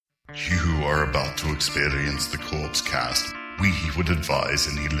You are about to experience the Corpse Cast. We would advise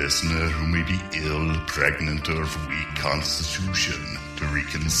any listener who may be ill, pregnant, or of weak constitution to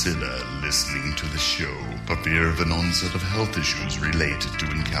reconsider listening to the show for fear of an onset of health issues related to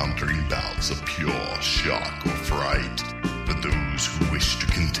encountering bouts of pure shock or fright. For those who wish to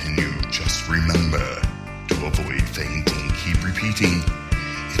continue, just remember to avoid fainting. Keep repeating,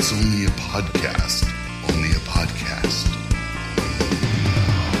 it's only a podcast. Only a podcast.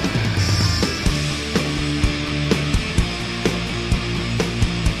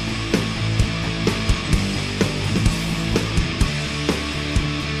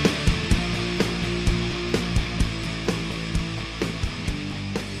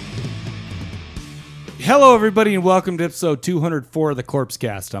 Hello, everybody, and welcome to episode 204 of the Corpse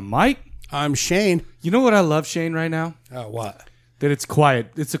Cast. I'm Mike. I'm Shane. You know what I love, Shane, right now? What? That it's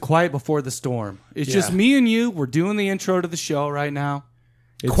quiet. It's a quiet before the storm. It's just me and you. We're doing the intro to the show right now.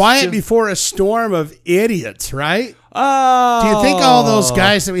 It's quiet before a storm of idiots, right? Oh. Do you think all those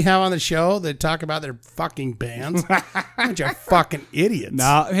guys that we have on the show that talk about their fucking bands, bunch of fucking idiots?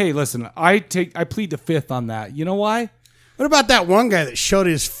 Nah, hey, listen, I plead the fifth on that. You know why? What about that one guy that showed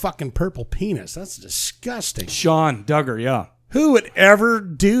his fucking purple penis? That's disgusting. Sean Duggar, yeah. Who would ever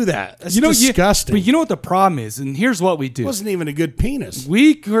do that? That's disgusting. But you know what the problem is, and here's what we do. It wasn't even a good penis. I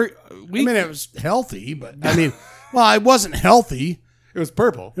mean, it was healthy, but it wasn't healthy. It was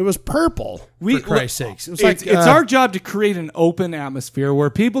purple. It was purple, for Christ's sakes. It was it's our job to create an open atmosphere where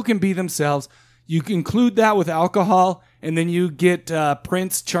people can be themselves. You can include that with alcohol, and then you get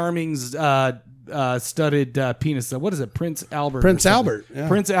Prince Charming's studded penis. What is it? Prince Albert. Prince Albert. Yeah.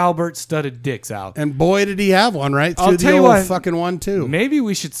 Prince Albert studded dicks out. And boy, did he have one, right? I'll Through tell the you old what, fucking one, too. Maybe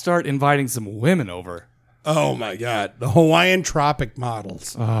we should start inviting some women over. Oh, my God. The Hawaiian Tropic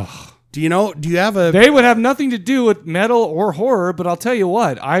models. Oh. Do you have a... They would have nothing to do with metal or horror, but I'll tell you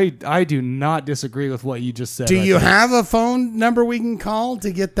what, I do not disagree with what you just said. Do you have a phone number we can call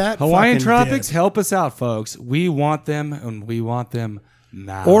to get that Hawaiian fucking Tropics, dead? help us out, folks. We want them, and we want them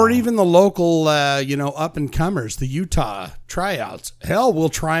now. Or even the local, up-and-comers, the Utah tryouts. Hell, we'll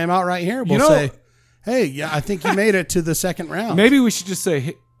try them out right here. We'll say, hey, yeah, I think you made it to the second round. Maybe we should just say,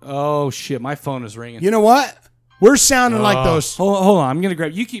 hey, oh, shit, my phone is ringing. You know what? We're sounding like those... Hold on, I'm going to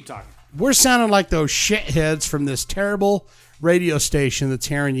grab... You keep talking. We're sounding like those shitheads from this terrible radio station that's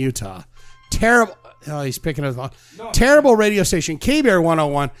here in Utah. Terrible. Oh, he's picking us on. Terrible radio station, K-Bear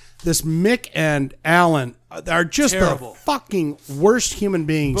 101. This Mick and Alan are just terrible. The fucking worst human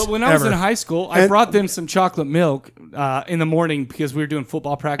beings But when I was in high school, I brought them some chocolate milk in the morning because we were doing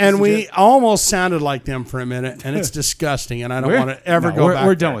football practice. And we almost sounded like them for a minute, and it's disgusting, and I don't want to ever go back.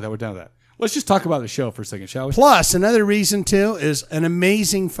 We're done with that. We're done with that. Let's just talk about the show for a second, shall we? Plus, another reason, too, is an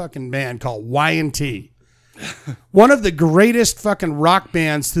amazing fucking band called Y&T. One of the greatest fucking rock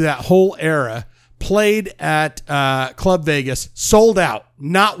bands through that whole era. Played at Club Vegas. Sold out.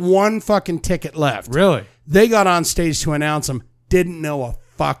 Not one fucking ticket left. Really? They got on stage to announce them. Didn't know a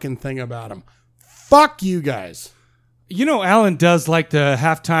fucking thing about them. Fuck you guys. You know, Alan does like the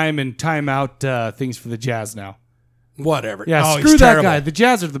halftime and timeout things for the Jazz now. Whatever. Yeah, screw that guy. The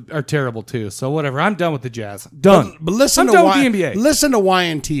Jazz are terrible too. So whatever. I'm done with the Jazz. Done. But listen I'm done with the NBA. Listen to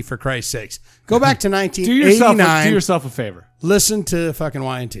Y&T for Christ's sakes. Go back to 1989. Do yourself a favor. Listen to fucking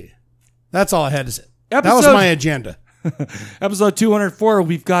Y&T. That's all I had to say. That Episode- was my agenda. Episode 204.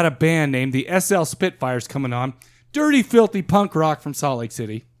 We've got a band named the SL Spitfires coming on. Dirty, filthy punk rock from Salt Lake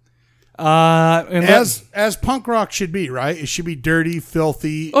City. As punk rock should be, right? It should be dirty,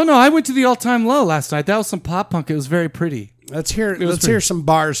 filthy. Oh no, I went to the all-time low last night. That was some pop punk. It was very pretty. Let's hear some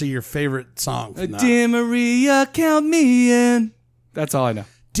bars of your favorite song. Dear Maria, count me in. That's all I know.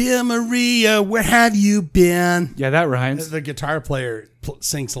 Dear Maria, where have you been? Yeah, that rhymes. The guitar player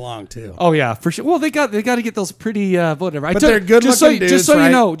sings along too. Oh yeah, for sure. Well, they got to get those pretty whatever. But they're good-looking dudes, just so right?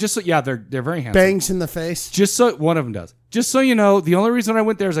 you know, they're very handsome. Bangs in the face. Just so one of them does. Just so you know, the only reason I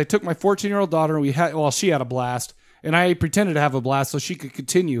went there is I took my 14-year-old daughter and she had a blast, and I pretended to have a blast so she could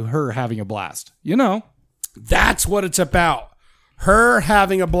continue her having a blast. You know, that's what it's about. Her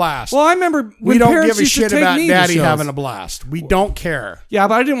having a blast. Well, I remember when we don't parents give a used to shit take about me to daddy shows. having a blast. We don't care. Yeah,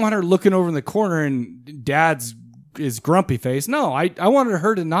 but I didn't want her looking over in the corner and dad's his grumpy face. No, I wanted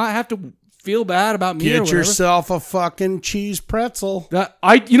her to not have to feel bad about me. Get yourself a fucking cheese pretzel.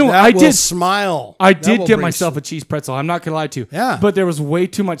 I did smile. I did get myself a cheese pretzel. I'm not gonna lie to you. Yeah, but there was way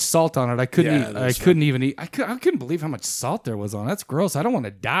too much salt on it. I couldn't even eat. I couldn't believe how much salt there was on it. That's gross. I don't want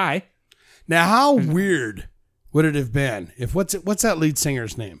to die. Now, how weird would it have been if what's that lead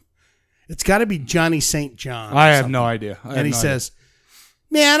singer's name? It's got to be Johnny St. John. I have no idea. And he says,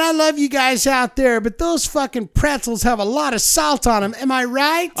 Man, I love you guys out there, but those fucking pretzels have a lot of salt on them. Am I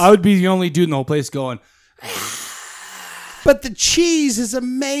right? I would be the only dude in the whole place going, But the cheese is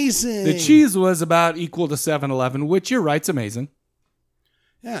amazing. the cheese was about equal to 7-Eleven, which you're right's amazing.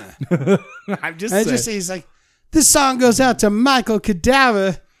 Yeah. I'm just saying. He's like, this song goes out to Michael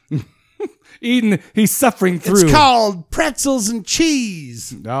Cadaver. He's suffering through. It's called Pretzels and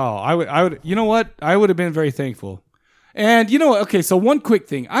Cheese. No, I would, you know what? I would have been very thankful. And you know, okay, so one quick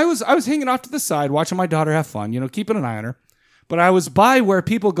thing. I was hanging off to the side, watching my daughter have fun, keeping an eye on her. But I was by where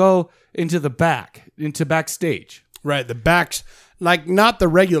people go into backstage. Right, the backs, like not the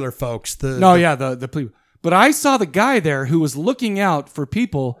regular folks. The people. But I saw the guy there who was looking out for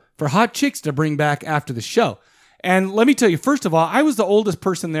hot chicks to bring back after the show. And let me tell you, first of all, I was the oldest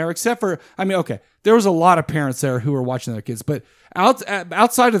person there, except for, there was a lot of parents there who were watching their kids. But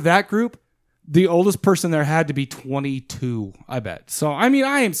outside of that group, the oldest person there had to be 22, I bet. So, I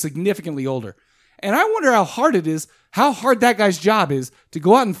am significantly older. And I wonder how hard that guy's job is to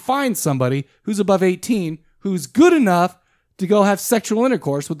go out and find somebody who's above 18, who's good enough to go have sexual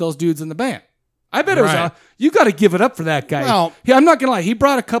intercourse with those dudes in the band. I bet it was. You got to give it up for that guy. Well, I'm not gonna lie. He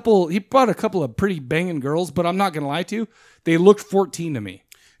brought a couple of pretty banging girls, but I'm not gonna lie to you. They looked 14 to me.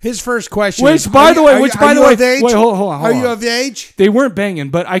 His first question. Wait, hold on. Are you of age? They weren't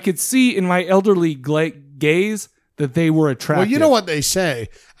banging, but I could see in my elderly gaze that they were attractive. Well, you know what they say.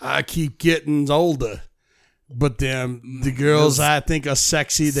 I keep getting older, but the girls I think are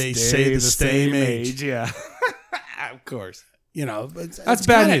sexy. They say the same age. Yeah, of course. That's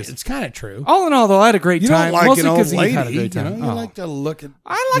bad news. It's kind of true. All in all, though, I had a great time. You don't like mostly an old 'cause lady. He had a great time. You like to look at.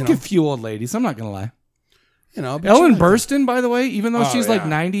 I like a few old ladies. I'm not gonna lie. But Ellen Burstyn, by the way, even though she's like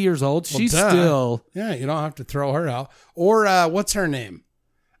 90 years old, she's duh. still. Yeah, you don't have to throw her out. Or what's her name?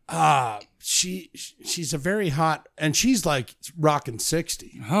 She's a very hot, and she's like rocking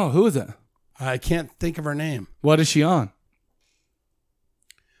 60. Oh, who is it? I can't think of her name. What is she on?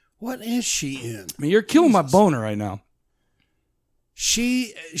 What is she in? You're killing my boner right now.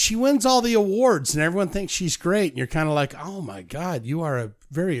 She wins all the awards, and everyone thinks she's great. And you're kind of like, oh my god, you are a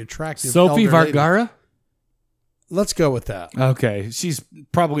very attractive. Sophie elder lady. Vergara. Let's go with that. Okay, she's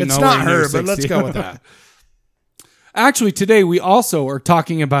probably It's nowhere not near her, 60. but let's go with that. Actually, today we also are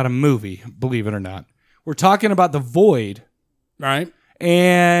talking about a movie. Believe it or not, we're talking about The Void, Right?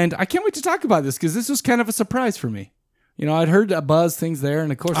 and I can't wait to talk about this because this was kind of a surprise for me. I'd heard a buzz things there,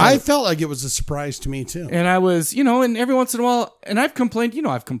 and of course, I felt like it was a surprise to me too. and I was, and every once in a while, and I've complained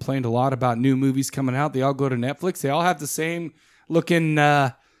a lot about new movies coming out. They all go to Netflix. They all have the same looking,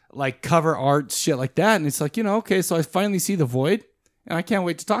 like cover art, shit like that. And it's like, okay, so I finally see The Void, and I can't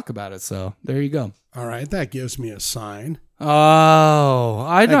wait to talk about it. So there you go. All right, that gives me a sign. Oh,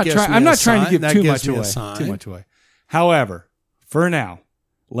 I'm not trying to give That too gives much me a away. sign. Too much away. However, for now,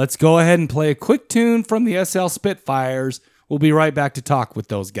 let's go ahead and play a quick tune from the SL Spitfires. We'll be right back to talk with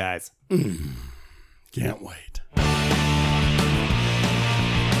those guys. Can't wait.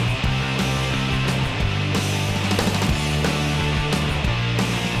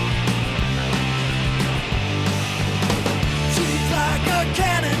 She's like a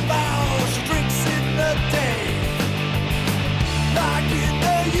cannonball, she drinks in the day. Like in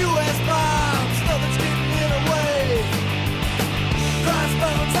the U.S. bombs, nothing's getting it away.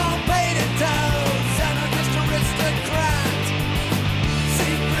 Crossbones on painted toes, anarchist aristocrat.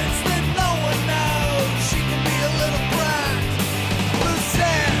 Secrets that no one knows, she can be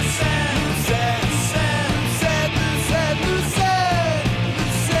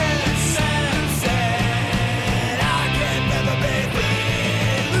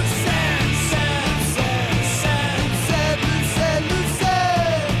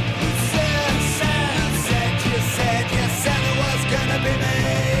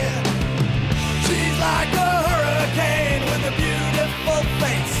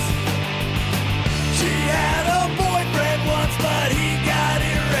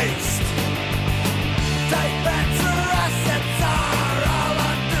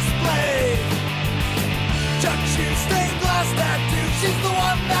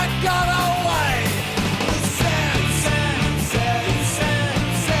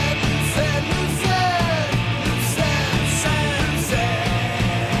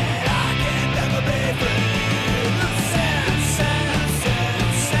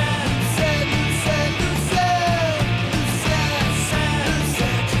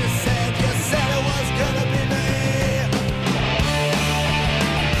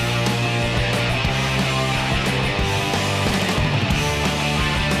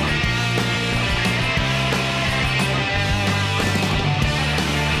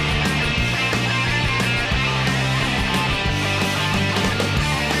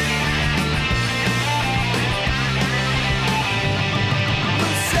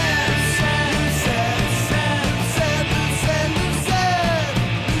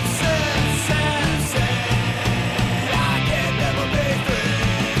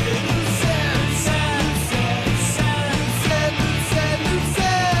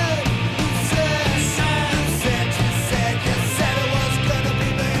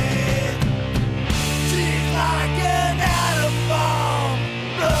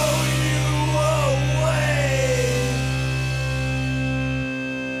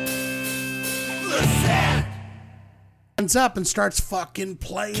hands up and starts fucking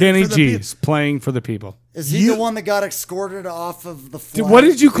playing. Kenny for the G's playing for the people. Is he the one that got escorted off of the flight? What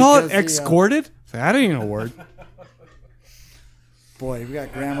did you call it? because Escorted? That ain't a word. Boy, we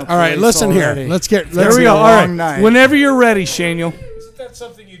got grammar. All right, police listen already. here. Let's get. There Let's we get go. a All long right. night. Whenever you're ready, Shaniel. Isn't that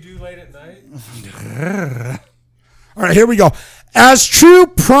something you do late at night? All right, here we go. As true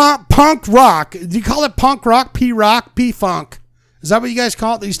punk rock, do you call it punk rock, P-rock, P-funk? Is that what you guys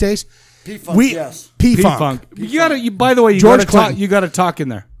call it these days? P-funk, yes. P-funk. You gotta. You, by the way, you George gotta talk. Clinton. You gotta talk in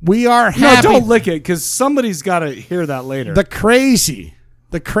there. We are No, happy. don't lick it, because somebody's got to hear that later. The crazy,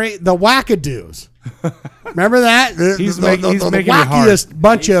 the wackadoos. Remember that? He's the making it hard. wackiest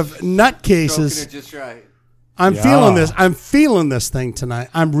bunch of nutcases. Stroking it just right. I'm Yeah. feeling this. I'm feeling this thing tonight.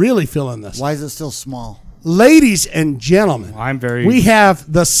 I'm really feeling this. Why is it still small? Ladies and gentlemen, We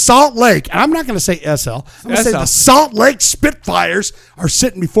have the Salt Lake. I'm not going to say SL. I'm going to say SL. the Salt Lake Spitfires are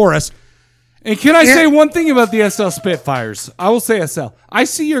sitting before us. And can I say one thing about the SL Spitfires? I will say SL. I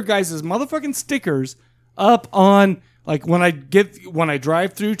see your guys' motherfucking stickers up on, like, when I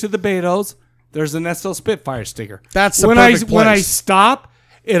drive through to the Betos, there's an SL Spitfire sticker. That's the when perfect when I place. stop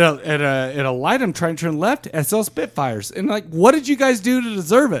at a light, I'm trying to turn left, SL Spitfires. And like, what did you guys do to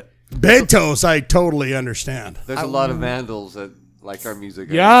deserve it? Betos, I totally understand. There's a lot of vandals that like our music.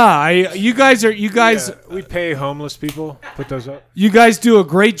 Yeah, you guys We pay homeless people. Put those up. you guys do a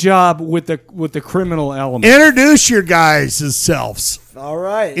great job with the criminal element. Introduce your guys' selves. All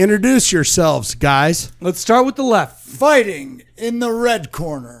right. Introduce yourselves, guys. Let's start with the left. Fighting in the red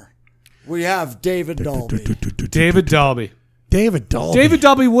corner, we have David Dolby. David Dalby. David Dolby. David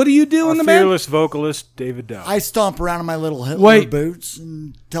Dalby, what do you do in the band? Fearless vocalist David Dow. I stomp around in my little Hitler Wait. boots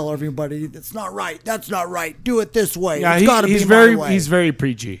and tell everybody that's not right. That's not right. Do it this way. Yeah, It's got to be he's my very way. he's very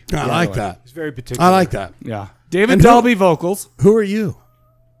preachy. I like that. He's very particular. I like that. Yeah. David And who- Dalby vocals. Who are you?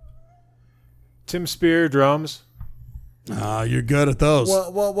 Tim Spear drums. You're good at those.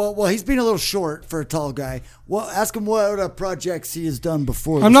 Well, he's been a little short for a tall guy. Well, ask him what projects he has done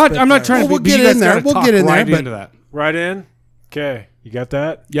before. I'm not trying to We'll be, but get you guys in there. gotta We'll talk get in there, right but- into that. Right in. Okay, you got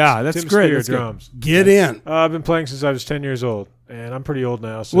that? Yeah, that's Tim great. Spear That's good. drums. Get in. I've been playing since I was 10 years old, and I'm pretty old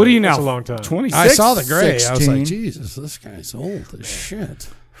now. So What are you now? That's a long time. 26? I saw the gray. I was 16. like, Jesus, this guy's old as shit.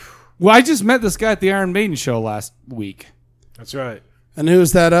 Well, I just met this guy at the Iron Maiden show last week. That's right. And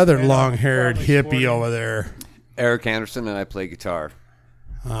who's that other long-haired hippie over there? Eric Anderson, and I play guitar.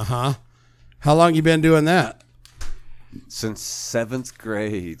 Uh-huh. How long you been doing that? Since 7th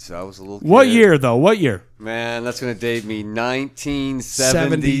grade, so I was a little kid. What year though? What year? Man, that's going to date me.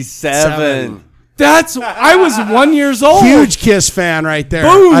 1977. I was 1 year old. Huge Kiss fan right there.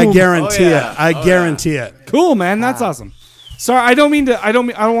 Boom. I guarantee Oh, yeah. it. I guarantee it. Cool, man. That's awesome. Sorry, I don't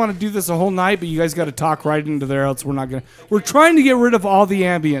want to do this a whole night, but you guys got to talk right into there, else we're not gonna. We're trying to get rid of all the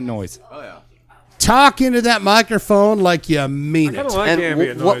ambient noise. Talk into that microphone like you mean I it. don't like And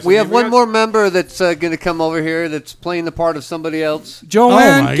ambient w- noise. we have one got- more member that's going to come over here that's playing the part of somebody else.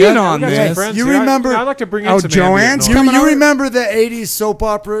 Joanne, my get God. on We got some this. friends You here. remember- I'd like to bring in Oh, some Joanne's ambient noise. You remember the 80s soap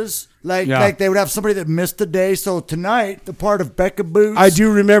operas? Like Yeah. they would have somebody that missed the day. So tonight, the part of Becca Boots I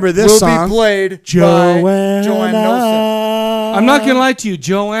do remember this will song. be played by Joanne Nelson. I'm not gonna lie to you.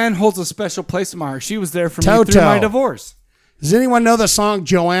 Joanne holds a special place in my heart. She was there for me through Toto. my divorce. Does anyone know the song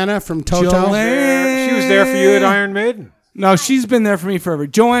Joanna from Toto? Joanne. She was there for you at Iron Maiden. No, she's been there for me forever.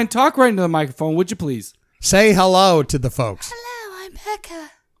 Joanne, talk right into the microphone, would you please? Say hello to the folks. Hello, I'm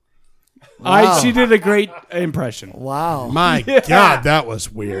Becca. She did a great impression. Wow. My God, that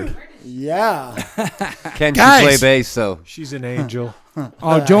was weird. Yeah. Can Guys. she play bass, though? She's an angel.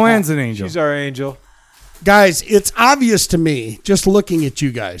 Oh, Joanne's an angel. She's our angel. Guys, it's obvious to me, just looking at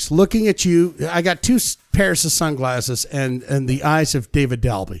you guys, looking at you, I got two pairs of sunglasses and the eyes of David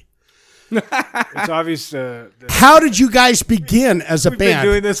Dalby. It's obvious that How did you guys begin as a we've been band?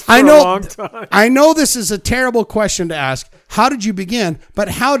 doing this for I know, a long time. I know this is a terrible question to ask. How did you begin? But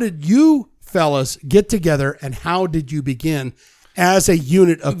how did you fellas get together, and how did you begin as a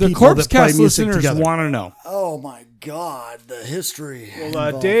unit of The people Corpse that play Cast music listeners together? want to know. Oh my God, the history. Well,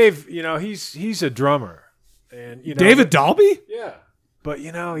 involved. Dave, he's a drummer, and David Dalby? Yeah, but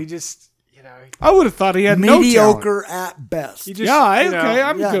he just I would have thought he had no talent. mediocre at best. he just Yeah, you know, okay,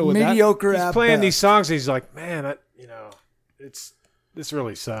 I'm yeah, good with that. mediocre he's at playing best. these songs. He's like, man, this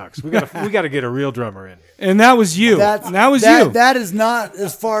really sucks. We got to get a real drummer in. And that was you. That you. That is not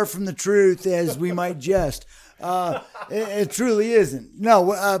as far from the truth as we might jest. It truly isn't.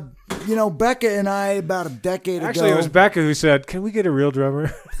 No, Becca and I about a decade Actually, ago. it was Becca who said, "Can we get a real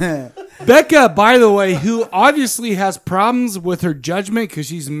drummer?" Becca, by the way, who obviously has problems with her judgment because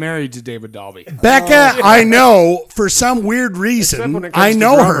she's married to David Dalby. Becca, I know for some weird reason, when it comes I to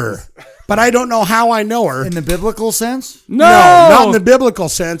know drummers. her. but I don't know how I know her. In the biblical sense? No, not in the biblical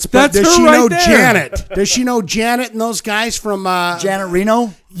sense. But That's does her she right know there. Janet? Does she know Janet and those guys from? Janet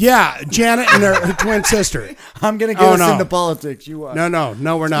Reno? Yeah, Janet and her twin sister. I'm going to get Oh, us no. into politics. You are.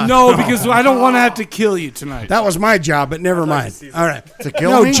 No, we're not. No, because I don't want to have to kill you tonight. That was my job, but never mind. All right. To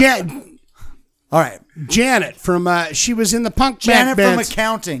kill me? All right. Janet from she was in the punk Janet from bands.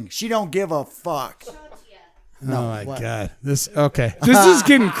 accounting. She don't give a fuck. Oh my god. This okay. This is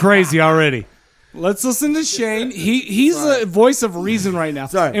getting crazy already. Let's listen to Shane. He's the voice of reason right now.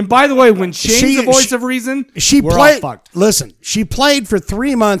 Sorry. And by the way, when Shane's the voice of reason, we're all fucked. Listen, she played for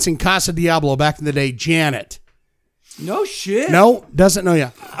 3 months in Casa Diablo back in the day. Janet. No shit. No, doesn't know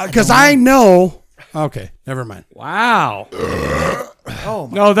yet. Because I know. Okay, never mind. Wow. Oh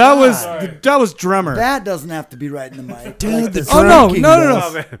my No, that was drummer. That doesn't have to be right in the mic. Dude, Like the this Oh no, drinking no,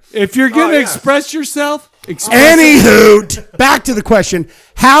 does. no, no! If you're gonna express yourself, express Anywho, back to the question.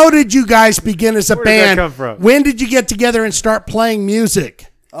 How did you guys begin as a Where did that band? come from? When did you get together and start playing music?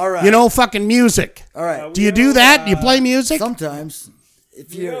 All right. You know, fucking music. All right. Do you do that? Do you play music? Sometimes.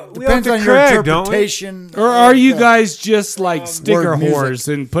 If you we depends owe on to your Craig, don't we? interpretation. or are you of guys just like sticker word music.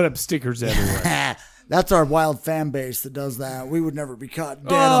 whores and put up stickers everywhere? the- That's our wild fan base that does that. We would never be caught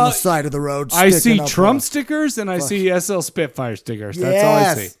dead on the side of the road. I see sticking up Trump a- stickers and I see SL Spitfire stickers. That's all I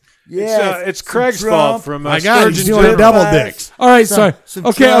Yes. see. Yes. It's Some Craig's Trump, fault from My God, he's Sturgeon doing General. double dicks. All right, Some- sorry. some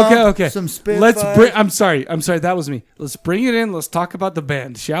Okay, Trump, okay. some Let's Spitfire. bring. I'm sorry. That was me. Let's bring it in. Let's talk about the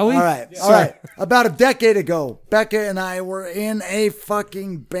band, shall we? All right. All right. About a decade ago, Becca and I were in a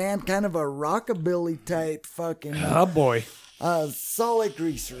fucking band, kind of a rockabilly type fucking Oh boy. Salt Lake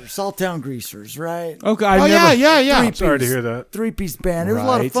Greasers, Salttown Greasers, right? Okay. I Oh never. yeah. I'm sorry to hear that. 3-piece band. It was a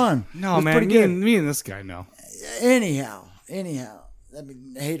lot of Right. fun. No It was man, pretty me good. and, me and this guy know. Anyhow. I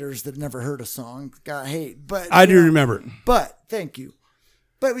mean, haters that never heard a song got hate, but I you do know, remember. But thank you.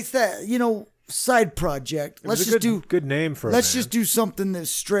 But with that, side project. Let's It's a just do. good name for. Let's a just do something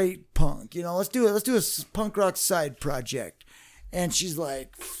that's straight punk. Let's do it. Let's do a punk rock side project. And she's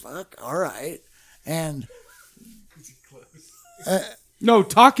like, "Fuck, all right." And No,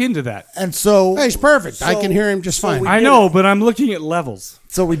 talk into that. so Hey, he's perfect. I so- can hear him just so fine. we I did know, it. but I'm looking at levels.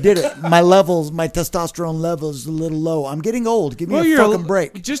 So we did it. My testosterone levels is a little low. I'm getting old. Give me a fucking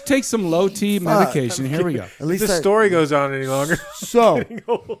break. Just take some low T medication. Here we go. At If least the story goes on any longer.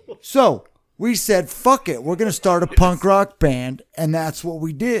 So we said, fuck it. We're going to start a punk rock band. And that's what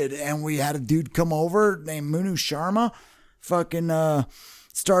we did. And we had a dude come over named Munu Sharma. Fucking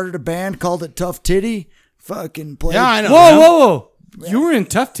started a band, called it Tough Titty. Fucking played. Yeah, I know. Whoa. You were in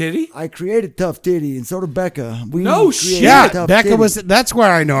Tough Titty? I created Tough Titty, and so did Becca. We No created shit. Yeah, Tough Becca Titty. that's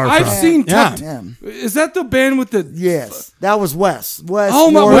where I know her I've from. seen Yeah. Tough Yeah. Is that the band with the... Yes, that was Wes. Wes. Oh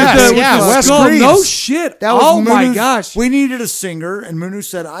my, Lord- with Wes, the, yeah, with the Wes skull. Greaves. No shit. That was Oh my Munu's- gosh. We needed a singer, and Munu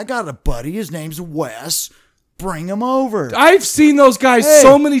said, I got a buddy. His name's Wes. Bring him over. I've seen those guys Hey.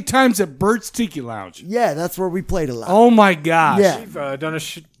 so many times at Bert's Tiki Lounge. Yeah, that's where we played a lot. Oh my gosh. Yeah. We've done at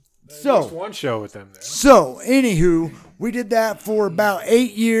So, least one show with them there. so, anywho, we did that for about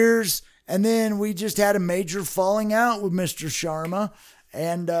 8 years, and then we just had a major falling out with Mr. Sharma.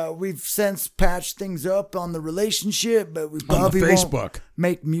 And we've since patched things up on the relationship, but we probably won't Facebook.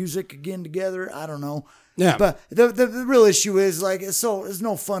 make music again together. I don't know. Yeah. But the real issue is like it's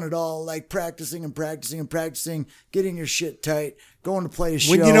no fun at all. Like practicing, getting your shit tight, going to play a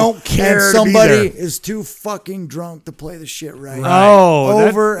show When you don't care and to be somebody there. is too fucking drunk to play the shit right. Oh, that-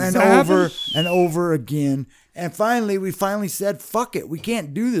 over does and that over happen? and over again. And finally, we said, "Fuck it, we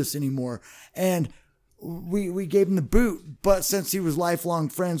can't do this anymore." And we gave him the boot. But since he was lifelong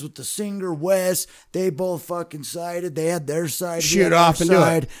friends with the singer Wes, they both fucking sided. They had their side. we Shoot had our off and do it.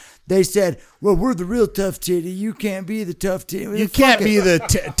 side. They said, "Well, we're the real tough titty. You can't be the tough titty. You Fuck can't it. be the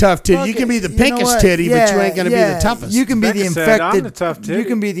tough titty. Fuck You can it. be the You know pinkest what? titty, but you ain't going to be Yeah, the toughest. You can be the Becca said, infected. "I'm the tough titty." You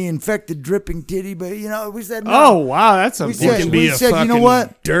can be the infected, dripping titty. But we said, no. Oh, wow. That's a We You said- can we be a said, fucking you know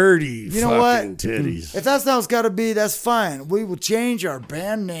what? dirty You know what? fucking titties. If that's how it's got to be, that's fine. We will change our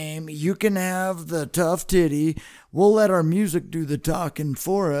band name. You can have the tough titty. We'll let our music do the talking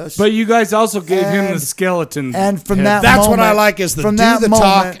for us. But you guys also gave him the And- skeleton. and from head. that That's what I moment- like is from do that the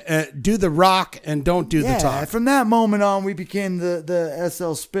moment- talk, do the rock, and don't do the talk. From that moment on, we became the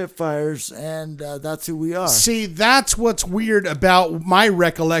SL Spitfires, and that's who we are. See, that's what's weird about my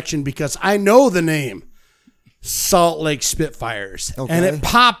recollection because I know the name Salt Lake Spitfires, Okay. and it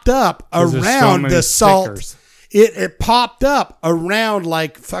popped up 'Cause there's so around many the Salt. stickers. It popped up around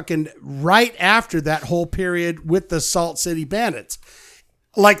like fucking right after that whole period with the Salt City Bandits.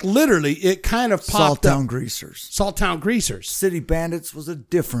 Like literally, it kind of popped Salttown up. Greasers. Salttown Greasers. City Bandits was a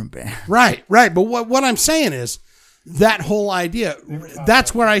different band. Right. But what I'm saying is, that whole idea.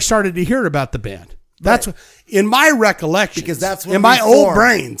 That's where I started to hear about the band. That's in my recollection. Because that's when in my we old formed.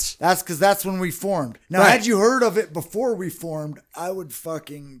 brains. That's because that's when we formed. Now, Right. had you heard of it before we formed, I would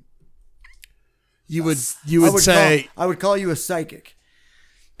fucking. You would say, I would call you a psychic.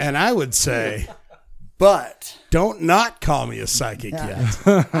 and I would say, But don't not call me a psychic yet.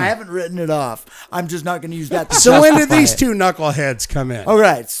 I haven't written it off. I'm just not going to use that. To So when did justify these it. two knuckleheads come in? All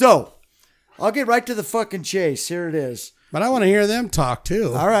right, so I'll get right to the fucking chase. Here it is. But I want to hear them talk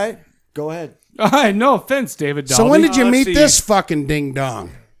too. All right, go ahead. All right, no offense, David. So Dalby. when did you let's meet see. this fucking ding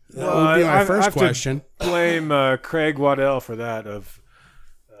dong? That would be my I first have to question. Blame Craig Waddell for that of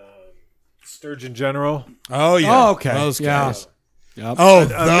Sturgeon General. Oh yeah. Oh, okay. Those Yeah. guys. Yep. Oh,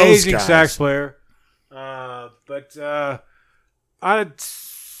 those Amazing guys. sax player. But I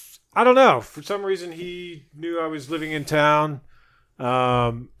don't know. For some reason, he knew I was living in town.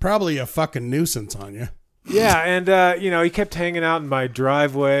 Probably a fucking nuisance on you. Yeah, and he kept hanging out in my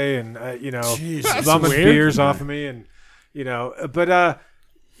driveway, and Jesus. bumming weird. beers off of me, and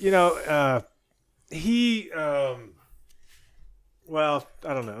he. Well,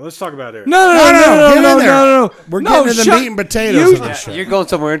 I don't know. Let's talk about it. No, Get in no, there. no. We're No, getting into the shut- meat and potatoes you- of this shit. You're going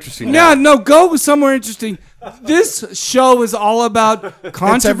somewhere interesting. Yeah, no, go with somewhere interesting. This show is all about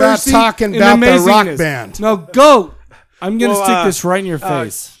controversy talking and about the rock amazingness. band. No, go. I'm going to Well, stick this right in your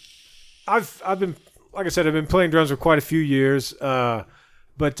face. I've been, like I said, I've been playing drums for quite a few years.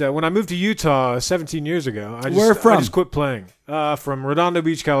 But when I moved to Utah 17 years ago, I Where from? I just quit playing. From Redondo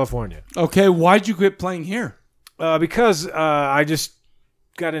Beach, California. Okay, why'd you quit playing here? Because I just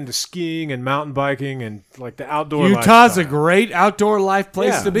got into skiing and mountain biking and like the outdoor Utah's lifestyle. a great outdoor life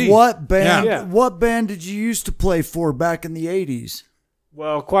place Yeah. to be. What band? Yeah. What band did you used to play for back in the '80s?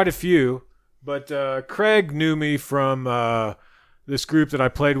 Well, quite a few. But Craig knew me from this group that I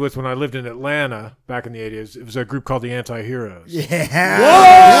played with when I lived in Atlanta back in the 80s. It was a group called the Anti-Heroes.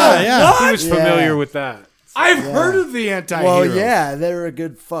 Yeah. Yeah. He was familiar with that. I've heard of the Well, Anti-Heroes. yeah, they're a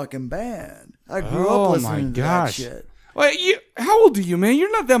good fucking band. I grew Oh, up listening my to gosh. that shit. Wait, how old are you, man?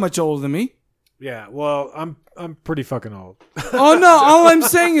 You're not that much older than me. Yeah, well, I'm pretty fucking old. Oh no! All I'm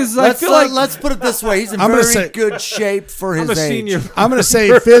saying is, I feel like let's put it this way: he's in I'm gonna very say- good shape for his I'm a age. senior. I'm going to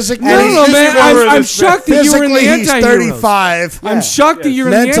say physically. no, no, He's man. over I'm this- shocked that you were in the Physically, he's Anti-Heroes. 35. I'm shocked that you're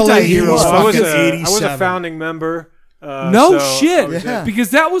in Mentally, the he Anti-Heroes. was I was, fucking I was a 87. founding member. No so shit, I was in- Yeah. because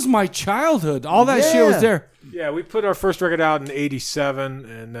that was my childhood. All that shit Yeah. was there. Yeah, we put our first record out in '87,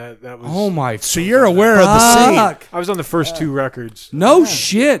 and that was. Oh my! So you're aware of the scene. Fuck! I was on the first two records. No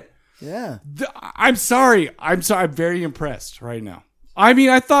shit. Yeah. I'm sorry. I'm very impressed right now. I mean,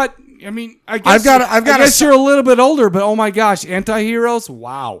 I guess I've got I guess you're a little bit older, but oh my gosh, Anti-Heroes.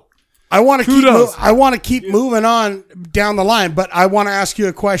 Wow. I want to Kudos. I want to keep moving on down the line, but I want to ask you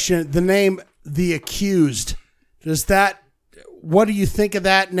a question. The name The Accused. What do you think of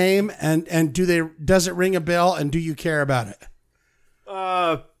that name, and does it ring a bell, and do you care about it?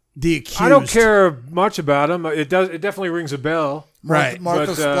 The Accused. I don't care much about them. It definitely rings a bell. Right.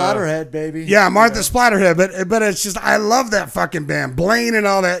 Martha But, Splatterhead, baby. Yeah, Martha Splatterhead, but it's just I love that fucking band, Blaine and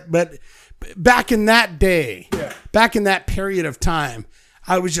all that. But back in that day, back in that period of time,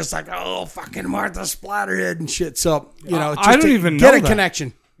 I was just like, oh, fucking Martha Splatterhead and shit. So I just don't to even get know a that.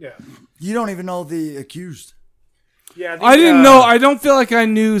 connection. Yeah. You don't even know the accused. Yeah. I didn't know. I don't feel like I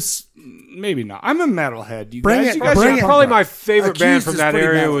knew. Maybe not. I'm a metalhead. You Bring guys, it- you guys bring are it. Probably punk my rock. favorite band Accused from is that pretty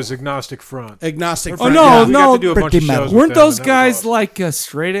area metal. was Agnostic Front. Agnostic. Oh Front. no, Yeah. We got no. to do a bunch of pretty shows metal. with Weren't them, those and that was guys like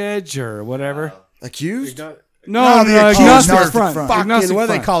Straight Edge or whatever? Accused? awesome. No, the Accused Agnostic are Front. front. Fucking Agnostic what do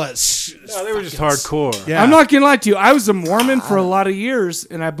they Front. call it? No, they were just hardcore. Yeah. I'm not gonna lie to you. I was a Mormon for a lot of years,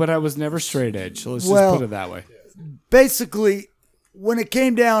 but I was never straight edge. So let's Well- just put it that way. Basically, when it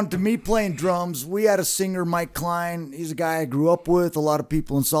came down to me playing drums, we had a singer, Mike Klein. He's a guy I grew up with. A lot of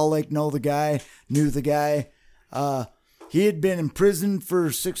people in Salt Lake knew the guy. He had been in prison for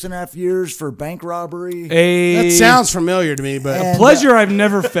 6.5 years for bank robbery. A That sounds familiar to me, but And- pleasure I've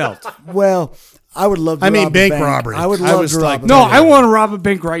never felt. Well, I would love to I mean, rob a bank bank. robbery. I would I love was to like, rob a No, bank. I want to rob a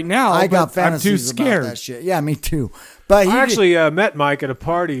bank right now. I got but I'm too fantasies about scared. that shit. Yeah, me too. But he I actually met Mike at a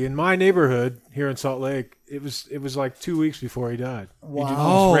party in my neighborhood here in Salt Lake. It was like 2 weeks before he died. Wow. He just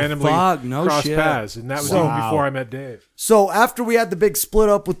Oh, randomly fuck, no crossed shit. paths, and that was Wow. even before I met Dave. So after we had the big split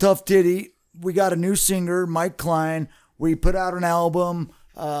up with Tough Titty, we got a new singer, Mike Klein. We put out an album.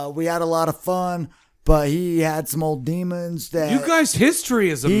 We had a lot of fun, but he had some old demons that You guys' history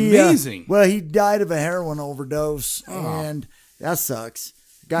is he, amazing. well, he died of a heroin overdose, and that sucks.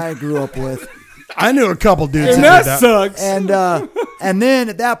 Guy I grew up with, I knew a couple dudes and that that did that. sucks. and then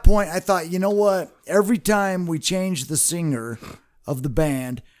at that point, I thought, you know what? Every time we change the singer of the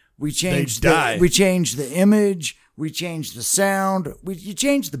band, we change die. we change the image, We changed the sound. You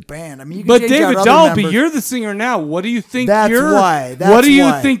changed the band. I mean, you can But change David out other Dalby, members. you're the singer now. What do you think? That's your, why. What do you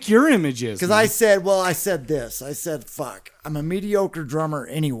why. think your image is? Because man? I said this. I said, fuck, I'm a mediocre drummer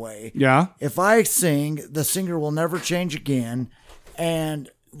anyway. Yeah. If I sing, the singer will never change again, and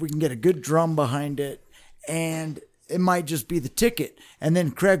we can get a good drum behind it, and it might just be the ticket. And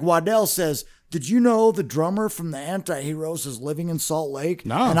then Craig Waddell says, did you know the drummer from the Anti-Heroes is living in Salt Lake?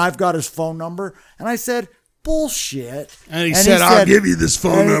 No. And I've got his phone number. And I said, bullshit. And he said, I'll give you this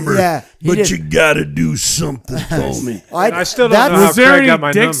phone number, yeah, he but did. you got to do something for me. I still don't know how Was there Craig any got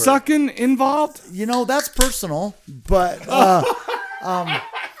my dick number. sucking involved? You know, that's personal, but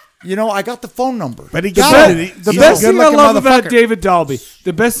you know, I got the phone number. But he The, got be- it. the He's best a thing I good-looking love about motherfucker. David Dalby,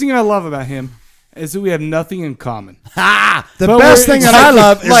 the best thing I love about him is that we have nothing in common. The But best we're- thing that I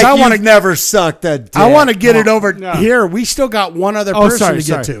love is like I want you've to never sucked a dick. I want to get it over No. here. We still got one other Oh, person sorry, to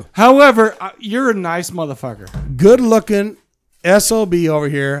sorry. get to. However, you're a nice motherfucker. Good looking SOB over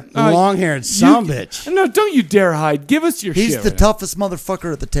here, long haired son of a bitch. No, don't you dare hide. Give us your He's shit. the right toughest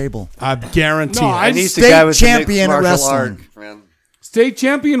motherfucker at the table. I guarantee No, it. I And he's the State guy with champion the at mixed martial wrestling. art, man. now. State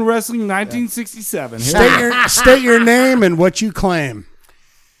champion wrestling 1967. Here we State go. state your name and what you claim.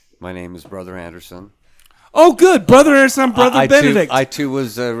 My name is Brother Anderson. Oh, good. Brother Anderson, Brother I Benedict. I too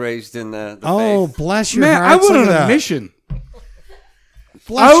was raised in the Oh, faith. bless your Man, I hearts. went Look on at a that. mission.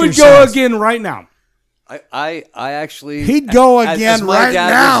 Bless I would go yourselves. again right now. I actually He'd go as again my right dad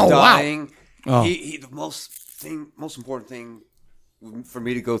now. Was Wow. dying, Oh. he the most important thing for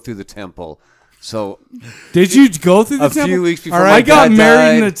me to go through the temple. So Did you go through the a temple? few weeks before All right, my I got dad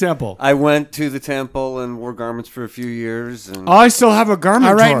married in died, the temple. I went to the temple and wore garments for a few years. And Oh, I still have a garment.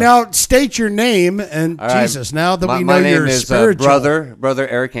 All right, drawer. now state your name and All right, Jesus. Now that my, we know my name you're is spiritual, brother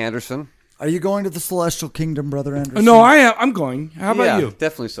Eric Anderson. Are you going to the celestial kingdom, Brother Anderson? No, I am. I'm going. How about yeah, you?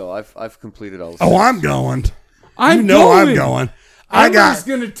 definitely so. I've completed all. Oh, I'm going. I'm You know going. I'm going. I I'm got just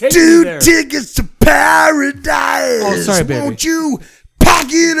gonna take you 2 there. tickets to paradise. Oh, sorry, baby. Won't you pack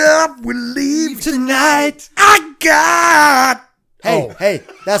it up? We'll leave tonight. I got. Hey,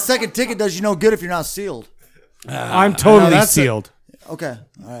 that second ticket does you no good if you're not sealed. I'm totally that's sealed. Okay,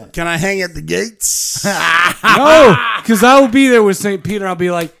 all right. Can I hang at the gates? No, because I will be there with St. Peter. I'll be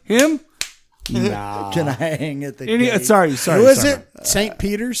like, him? Nah. Can I hang at the Any, gate? sorry. Who is sorry. it? St.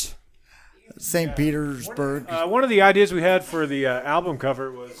 Peter's? St. Petersburg. One of the ideas we had for the album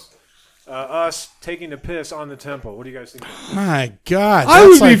cover was us taking a piss on the temple. What do you guys think? My God, I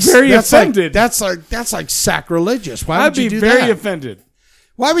that's would be very that's offended. That's like sacrilegious. Why I'd would you be do very that? offended.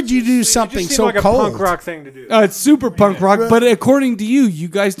 Why would you do It something just seemed so like a cold? punk rock thing to do. It's super punk rock, but according to you, you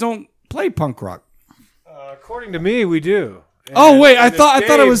guys don't play punk rock. According to me, we do. Oh wait, I and if thought it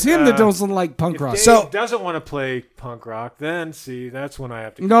Dave, was him that doesn't like punk If rock. Dave So- doesn't want to play punk rock, then see that's when I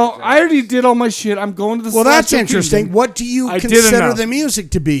have to. No, come to I already did all my shit. I'm going to the. Well, that's Celestial interesting. Kingdom. What do you I did consider enough. the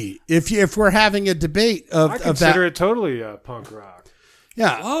music to be? If we're having a debate I of consider that, it totally punk rock.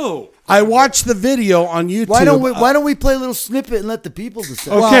 yeah. Oh, I watched the video on YouTube. Why don't we play a little snippet and let the people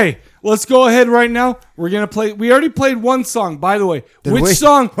decide? okay. Let's go ahead right now. We're gonna play. We already played one song, by the way. Which we?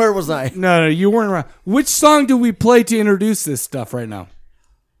 song? Where was I? No, you weren't around. Which song do we play to introduce this stuff right now?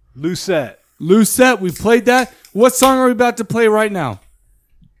 Lucette. Lucette. We played that. What song are we about to play right now?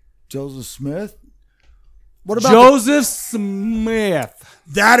 Joseph Smith. What about Joseph Smith.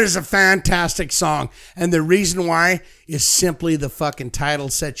 That is a fantastic song, and the reason why is simply the fucking title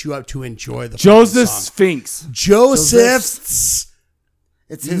sets you up to enjoy the Joseph fucking song. Sphinx. Joseph's.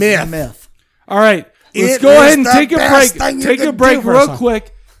 It's his Myth. myth. All right, let's It go is ahead and the take a best break. thing you Take a could break do for a real song.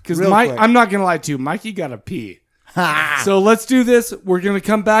 quick because Real quick. I'm not gonna lie to you, Mikey got to pee. So let's do this. We're gonna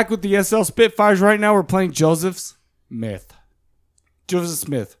come back with the SL Spitfires right now. We're playing Joseph's Myth. Joseph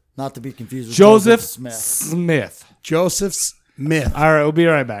Smith. Not to be confused with Joseph Smith. Smith. Joseph's myth. All right, we'll be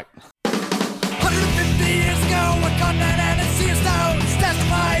right back. 150 years ago, a continent and a sea of stones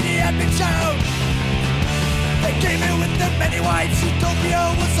testified he had been shown. They came in with their many whites.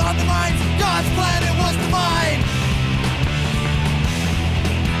 Utopia was on the minds. God's planet was divine.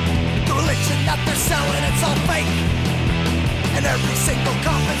 The religion that they're selling, it's all fake. And every single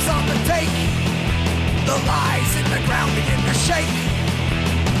coffin's on the take. The lies in the ground begin to shake.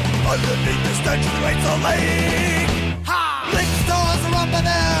 Underneath the stench of the rains of lake. Liquor stores are up in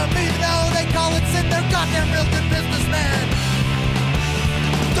them, even though they call it sin, they're goddamn real good businessmen.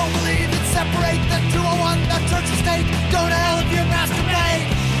 Don't believe it, separate the 201, the church and state. Go to hell if you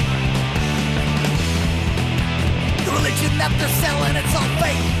masturbate. The religion that they're selling, it's all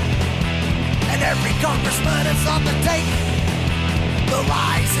fake. And every congressman is on the take. The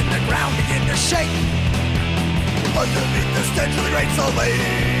lies in the ground begin to shake. Underneath the stench of the great Salt Lake.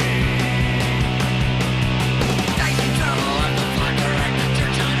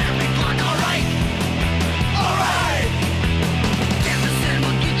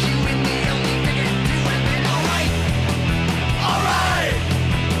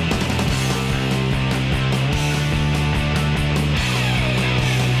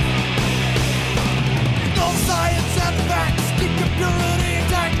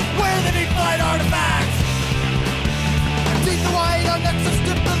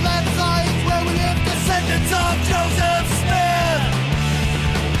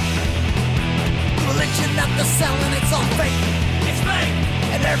 religion that they're selling, it's all fake. It's fake.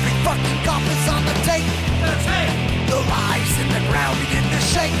 And every fucking cop is on the tape. The tape. The lies in the ground begin to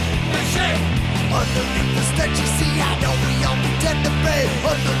shake. They shake. Underneath the stench, you see, I know we all pretend to be.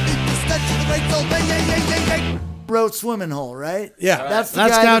 Underneath the stench of the rates, all they. Wrote Swimming Hole, right? Yeah. That's the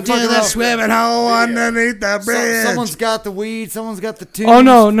Let's guy go that to fucking the wrote- swimming hole underneath the bridge. Someone's got the weed, someone's got the tunes.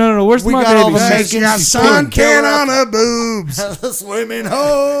 Oh no! Where's We my got all baby? the She's- Mexican Got sun can on her boobs. The swimming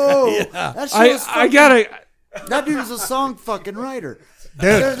hole. That show's I gotta. That dude is a song fucking writer. Dude.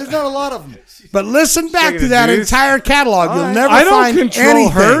 There's not a lot of them. But listen back Taking to a that deuce. entire catalog. You'll never I don't find control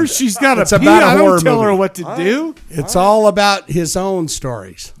anything. her. She's got It's to pee. about a I horror don't tell her movie. what to do. It's all about his own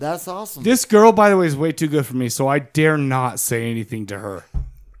stories. That's awesome. This girl, by the way, is way too good for me, so I dare not say anything to her.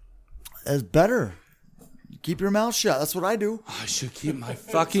 It's better. Keep your mouth shut. That's what I do. I should keep my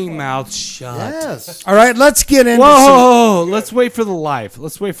fucking mouth shut. Yes. All right, let's get into Whoa! Let's wait for the live.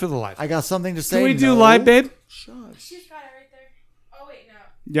 Let's wait for the live. I got something to say. Can we do No. live, babe? She's got it right there. Oh, wait, no.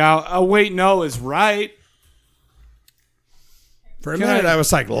 Yeah. Oh wait, no is right. For a Can minute, I- I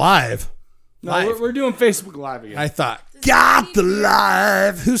was like, live. No, Live. we're doing Facebook Live again. I thought, got the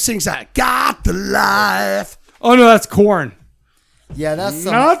live. Who sings that? Got the live. Oh no, that's Corn. Yeah, that's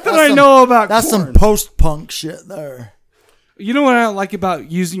some, Not that that's I some- know about. That's Korn. some post-punk shit there. You know what I don't like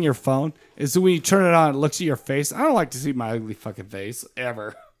about using your phone is that when you turn it on, it looks at your face. I don't like to see my ugly fucking face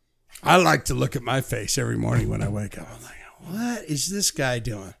ever. I like to look at my face every morning when I wake up. I'm like, what is this guy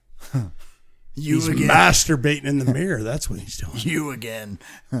doing? He's again. masturbating in the mirror. That's what he's doing. You again.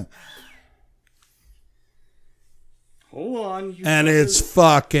 Hold on. And it's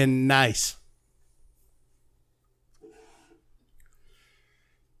fucking nice.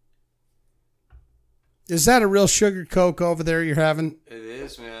 Is that a real sugar Coke over there you're having? It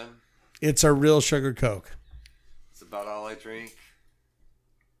is, man. It's a real sugar Coke. It's about all I drink.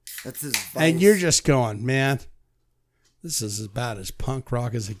 That's his vice. And you're just going, man, this is about as punk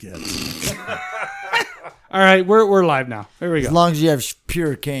rock as it gets. All right, we're live now. Here we As go. long as you have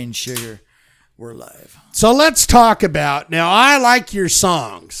pure cane sugar, we're live. So let's talk about, now I like your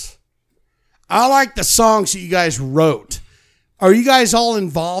songs. I like the songs that you guys wrote. Are you guys all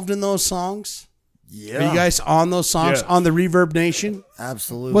involved in those songs? Yeah. Are you guys on those songs Yeah. on the Reverb Nation?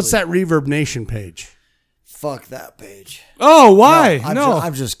 Absolutely. What's that Reverb Nation page? Fuck that page. Oh, why? I'm, No.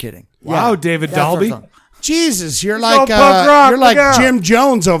 I'm just kidding. Wow, Yeah, David that's our Dalby. song. Jesus, you're all like punk rock, you're like look out. Jim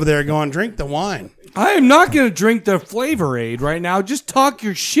Jones over there going, drink the wine. I am not going to drink the Flavor Aid right now. Just talk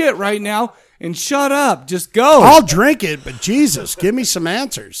your shit right now and shut up. Just go. I'll drink it, but Jesus, give me some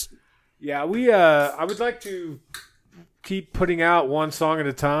answers. Yeah, I would like to keep putting out one song at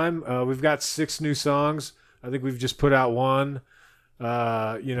a time. We've got 6 new songs. I think we've just put out one.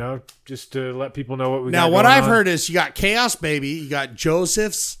 Just to let people know what we got Now, what going I've on. heard is you got Chaos Baby, you got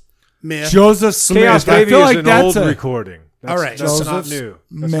Joseph's Myth. Joseph Smith. Chaos I Baby feel is like an that's old a, recording. That's, All right. that's not Joseph's new.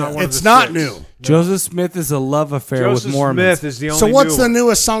 Myth. That's not one of It's the not 6. new. Joseph Smith is a love affair Joseph with Mormons. Smith is the only So what's new the one.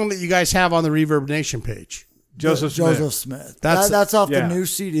 newest song that you guys have on the Reverb Nation page? Joseph Smith. Joseph Smith. That's- That's off yeah. the new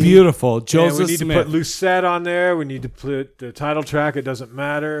CD. Beautiful. And Joseph we need Smith. to put Lucette on there. We need to put the title track. It doesn't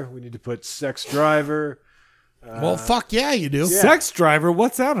matter. We need to put Sex Driver. Well, fuck yeah, you do. Sex Driver.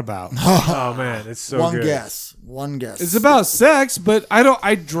 What's that about? Oh man, it's so One good. guess. One guess. It's about sex, but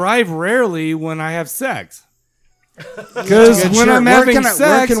I drive rarely when I have sex. Because when I'm having where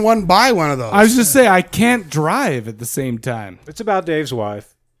sex, can one buy one of those? I was just saying I can't drive at the same time. It's about Dave's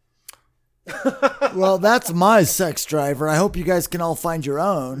wife. Well, that's my sex driver. I hope you guys can all find your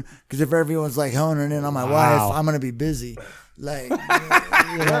own. Because if everyone's like honing in on my wife, I'm gonna be busy. Like, You're It's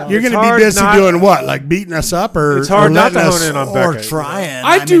going to be hard busy not- doing what? Like beating us up or It's hard or not to letting hone us- in on or Becca. trying.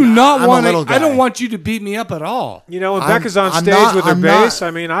 I do mean, not I'm want a little to. I guy. don't want you to beat me up at all. You know, when I'm- Becca's on I'm stage not- with her I'm bass, not-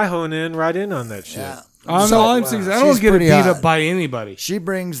 I mean, I hone in right in on that shit. Yeah. All I'm saying is I don't She's get pretty beat hot. up by anybody. She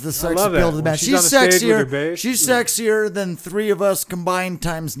brings the sex love appeal that. to the When band. she's She's on the stage with her sexier. bass. She's sexier than 3 of us combined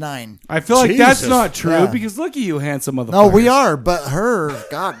times 9. I feel like that's Jesus. not true Yeah. because look at you, handsome motherfucker. No, we are, but her,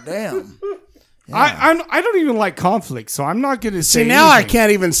 goddamn. I don't even like conflict, so I'm not going to say. See, now I anything.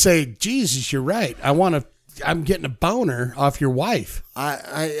 can't even say, Jesus, you're right. I'm getting a boner off your wife.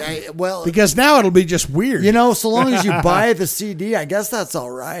 Well, Because now it'll be just weird. you know, so long as you buy the CD, I guess that's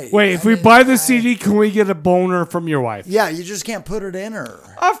all right. Wait, if we buy the CD, can we get a boner from your wife? Yeah, you just can't put it in her.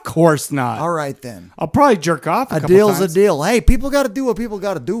 Of course not. All right, then. I'll probably jerk off. A couple deal's times. a deal. Hey, people got to do what people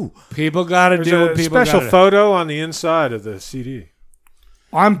got to do. People got to There's do a what people special got to. photo on the inside of the CD.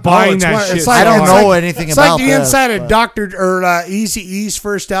 I'm buying it's that one- shit. it's like- I don't it's know like- anything It's about like the this, inside of but- Dr. or Easy E's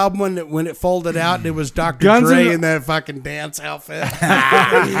first album when it folded out and it was Dr. Guns Dre N' in that fucking dance outfit.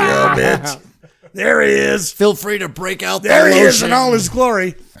 Yeah, bitch. There he is. Feel free to break out There the he is in lotion. all his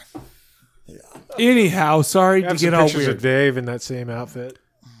glory. Anyhow, sorry You to have some get all pictures weird. of Dave in that same outfit.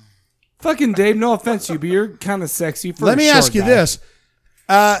 Fucking Dave, no offense to you, but you're kind of sexy for Let a me short ask you guy. this.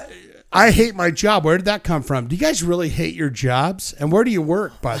 I hate my job. Where did that come from? Do you guys really hate your jobs? And where do you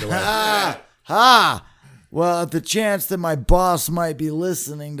work, by the way? Well, at the chance that my boss might be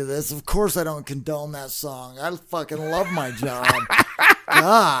listening to this, of course I don't condone that song. I fucking love my job.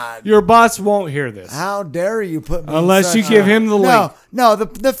 God. Your boss won't hear this. How dare you put me Unless in you such- give him the link. No,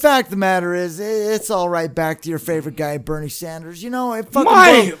 the fact of the matter is, it's all right back to your favorite guy, Bernie Sanders. You know, it fucking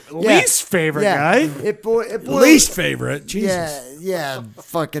My boils- yeah, least favorite yeah, guy. It boils- Least favorite. Jesus. Yeah,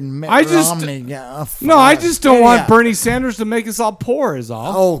 fucking Mitt I just- Romney. Yeah, No, I just don't want Yeah. Bernie Sanders to make us all poor is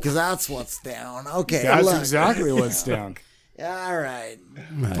all. Oh, because that's what's down. Okay, That's look. exactly what's down. All right,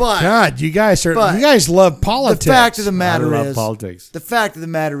 God, you guys love politics. The fact of the I matter love is, politics. the fact of the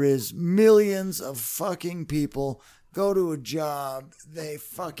matter is, millions of fucking people go to a job they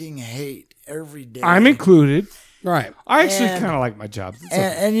fucking hate every day. I'm included. Right. I actually And- kind of like my job. It's And,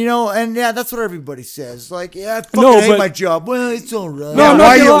 okay. and you know, and yeah, that's what everybody says. Like, yeah, I fucking No, hate but- my job. Well, it's all right. No, I'm not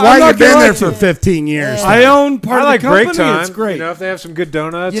why gonna- you I'm why not you been gonna there lie for to you. 15 years? I own part I like of the company. break time. It's great. You know, if they have some good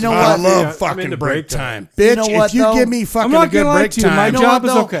donuts. You know I what? love I'm fucking into break time. You Bitch, know what, if you though? give me fucking I'm not a good gonna lie break to you. My time, You know job what,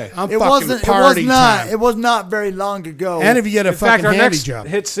 is though? okay. I'm It fucking wasn't. party time. It was not very long ago. and if you get a In fact, fucking our handy next job.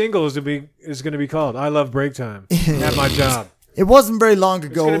 hit single is going to be called "I Love Break Time" at my job. It wasn't very long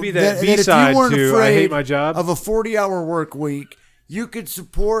ago. gonna be that that if B-side you weren't to afraid I Hate My Job. of a 40-hour work week, you could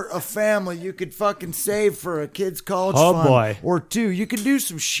support a family. You could fucking save for a kid's college Oh, fund boy. or two. You could do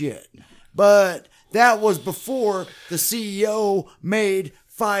some shit. But that was before the CEO made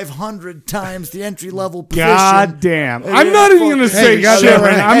 500 times the entry level position. God damn. And I'm yeah, not even fuck- going to Hey, say you got shit that right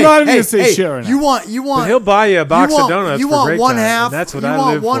right. now. I'm not even going to say shit right now. You want But he'll buy you a box you want- of donuts you for want break one time, half, and that's what you I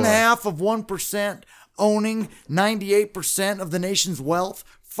want live one for. half of 1% owning 98% of the nation's wealth.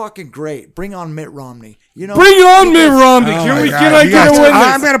 Fucking great. Bring on Mitt Romney. You know, Bring on Mitt Romney. Oh Can my we? God, Can I you get a guys- witness?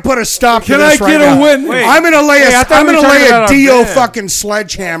 I'm going to put a stop Can to this I right get a now. witness? Wait. I'm going to lay Hey, I thought I'm we going were to lay talking a about our Dio band. fucking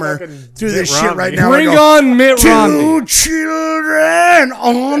sledgehammer Fucking through this Mitt shit Romney. right now. Bring I go, on Mitt Romney. two children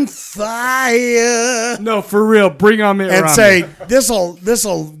on fire. No, for real. Bring on Mitt And Romney. say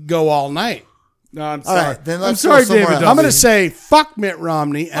this'll go all night. No, I'm All sorry. right, then I'm let's sorry, go somewhere David. else. I'm Duffy. going to say fuck Mitt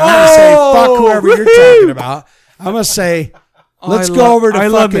Romney, and I'm going to say Oh, fuck whoever you're woohoo! talking about. I'm going to say let's I go love- over to I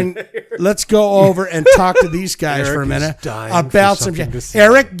love fucking let's go over and talk to these guys for a Eric minute is dying about for some something shit. to say.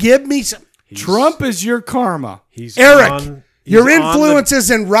 Eric, give me some. Trump is your karma. He's Eric, on- your he's on the-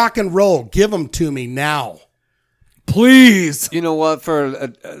 influences in rock and roll, give them to me now. Please. You know what? For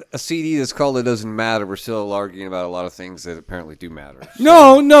a CD that's called "It Doesn't Matter," we're still arguing about a lot of things that apparently do matter.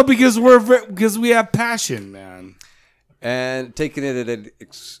 No, because because we have passion, man. And taking it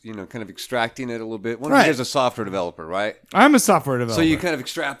at kind of extracting it a little bit. One Right. of you is a software developer, right? I'm a software developer. So you kind of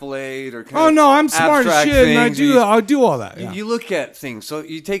extrapolate or kind Oh of no, I'm smart as abstract shit, and things, and I do all that. Yeah. you look at things. So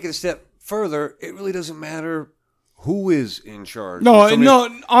you take it a step further. It really doesn't matter who is in charge. No, Somebody- no,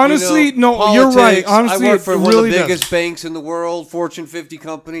 honestly, you know, no, you're right. politics. Honestly, I work for it one really of the does. biggest banks in the world, Fortune 50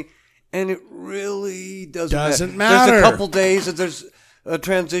 company, and it really doesn't Doesn't matter. There's matter. a couple days that there's a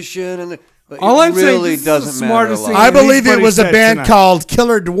transition, and but All it I'm saying, really this is the doesn't matter. smartest a thing lot. I Anybody believe it was a said band tonight. called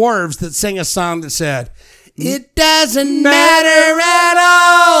Killer Dwarves that sang a song that said, "It doesn't matter at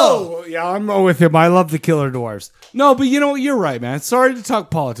all." Oh, yeah, I'm with him. I love the Killer Dwarfs. No, but you know what? You're right, man. Sorry to talk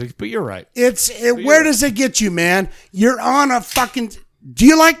politics, but you're right. Where does it get you, man? You're on a fucking. Do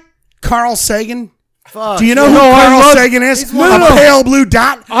you like Carl Sagan? Fuck. Do you know who No, I Carl love- Sagan is? He's one of A those- pale blue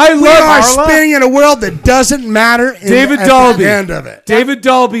dot. I We love are Carla. spinning in a world that doesn't matter. David at Dalby. the end of it. David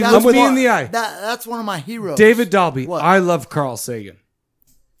Dalby, That's look me one- in the eye. That's one of my heroes. David Dalby. What? I love Carl Sagan.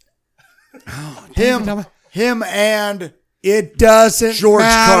 Him and It doesn't George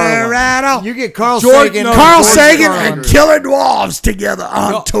matter Carlin. at all. You get Carl George- Sagan. no, Carl George Sagan Carlin. and Killer Dwarves together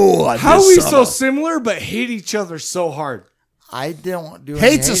on tour. How are this we so summer. similar but hate each other so hard? I don't do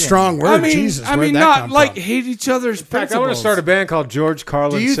Hate's a hating. strong word. I mean, Jesus, I where'd mean, that not come like from? hate each other's In fact, I principles. want to start a band called George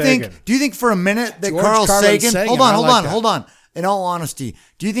Carlin Do you Sagan. think for a minute that George Carl Carlin Sagan? Sagan, Hold on, I hold like on, that. hold on. In all honesty,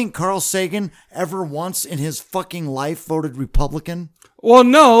 do you think Carl Sagan ever once in his fucking life voted Republican? Well,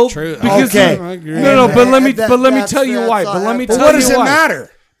 no, True. because Okay. I agree. no, but let me That's- tell you why. that's- But let me but tell What you does it why. matter?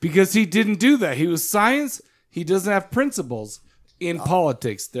 Because he didn't do that. He was science. He doesn't have principles. in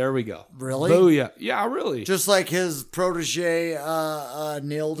politics. There we go. Really? Booyah. Yeah, really. Just like his protege,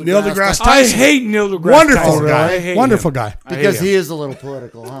 Neil deGrasse. Neil deGrasse I Tyson. hate Neil deGrasse Wonderful Tyson. I guy. hate Wonderful him. guy. I hate Because him. he is a little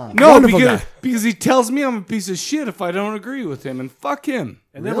political, huh? No, Wonderful because, guy. because he tells me I'm a piece of shit if I don't agree with him, and fuck him.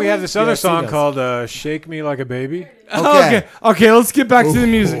 And then we have this other Yes, he song does. called "Shake Me Like a Baby." Okay, let's get back to the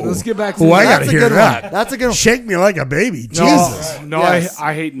music. Let's get back to Oh, the I music. gotta That's a hear good that. one. That's a good one. Shake me like a baby. No, Jesus. no, Yes.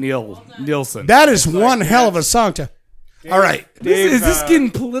 I hate Nielsen. That is one hell of a song to. All right. Dave, Is this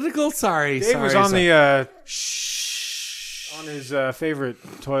getting political? Sorry. Dave was sorry, on sorry. the on his favorite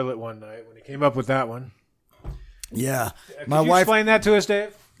toilet one night when he came up with that one. Yeah. Could My you wife. explain that to us,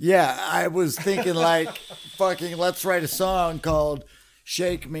 Dave? Yeah, I was thinking like, fucking, let's write a song called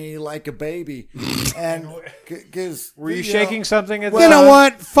 "Shake Me Like a Baby," and because Were you shaking something at the You know time?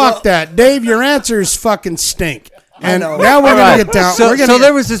 what? Fuck that. Dave, your answers fucking stink. And know. now we're All going right. to get down. So, we're gonna so get-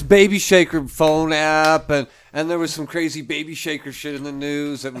 there was this baby shaker phone app, and there was some crazy baby shaker shit in the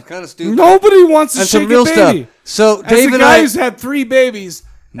news that was kind of stupid. Nobody wants to and shake some real a baby. stuff. So As Dave a and guy I, who's had 3 babies,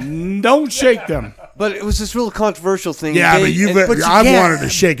 don't shake them. but it was this real controversial thing. yeah, Dave- but you've, and- you I've can't- wanted to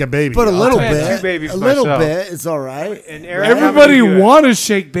shake a baby. but a I'll little tell you had that. two babies bit, a little myself. bit, it's all right. And Eric, Everybody how many do you have? want to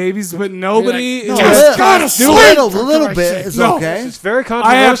shake babies, but nobody No, is a just little, gotta do it. a little bit is No. okay. It's very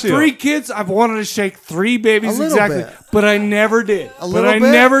I have controversial. 3 kids. I've wanted to shake 3 babies A little exactly, bit. but I never did. A little but I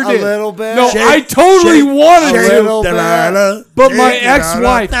bit? never A did. little bit? No, Shake- I totally wanted a to. little bit. But my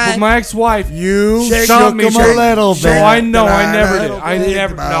ex-wife, You shot me them a little So bit. I know I never did. I Think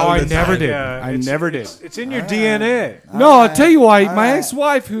never. about No, I it. never did. Yeah, I it's- never did. It's in your DNA. No, I'll tell you why. My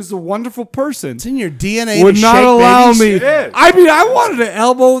ex-wife, who's a wonderful person, It's in your DNA would to not shake allow babies. me. It is. I mean, I wanted to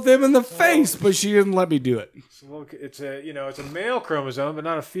elbow them in the face, but she didn't let me do it. It's a it's a male chromosome, but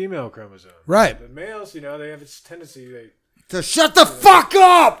not a female chromosome. Right. The males, they have this tendency. To shut the fuck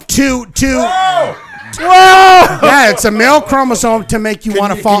up. To yeah, it's a male chromosome to make you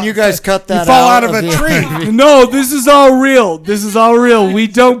want to fall. Can you guys cut that You fall out out of a of the- tree. No, this is all real. This is all real. We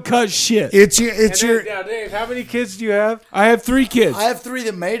don't cut shit. It's your. Now, Dave, how many kids do you have? I have 3 kids. I have 3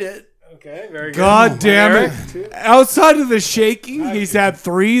 that made it. Okay, very good. God damn Eric, it. too? Outside of the shaking, he's had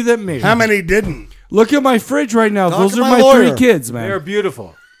 3 that made. How many didn't? Look at my fridge right now. Talk Those to are my my lawyer. 3 kids, They are man.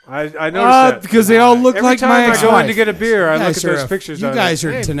 beautiful. I noticed that. Because they all look Every like time my I go in ex-wife. to get a beer, I look at guys are those a- pictures. you I'm guys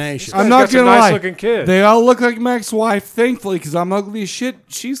like, are hey, tenacious. this I'm guy's not got some gonna lie. nice-looking kids. They all look like my ex-wife, thankfully, because I'm ugly as shit.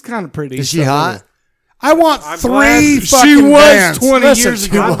 She's kind of pretty. Is she hot? I want I'm 3 glad- fucking She was bands. 20 Listen, years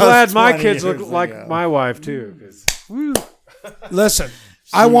ago. I'm glad my 20 kids years look like ago. my wife too. 'cause- Listen,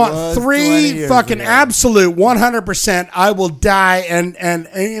 I want was 20 3 years fucking ago. absolute 100%. I will die and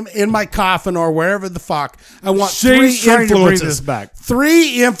in my coffin or wherever the fuck. I want Shane's 3 trying to bring influences. this back.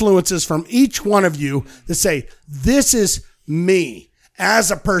 3 influences from each one of you that say this is me as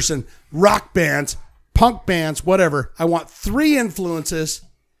a person. Rock bands, punk bands, whatever. I want 3 influences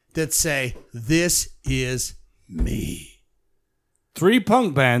that say this is me. 3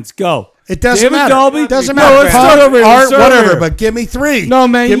 punk bands. Go. It doesn't David matter. Dolby? It doesn't No, matter. let's start Punk, over here. art, Let's start over whatever. here. But give me 3. No,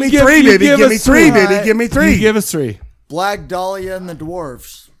 man. Give you me give, 3, you baby. Give Give me us 3, 3, baby. Give me 3. You give us 3. Black Dahlia and the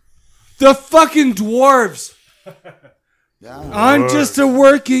Dwarves. The fucking dwarves. I'm just a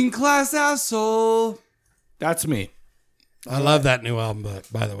working class asshole. That's me. I love that new album,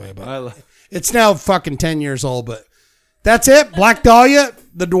 but by the way, but I love. it's now fucking 10 years old. But that's it. Black Dahlia,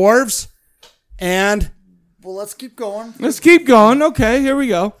 the Dwarves, and Well, let's keep going. Let's keep going. Okay, here we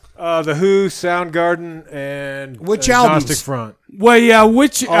go. The Who, Soundgarden, and Which Agnostic albums? Front. Well, yeah.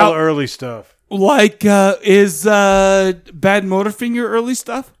 Which All early stuff. like is Bad Motorfinger early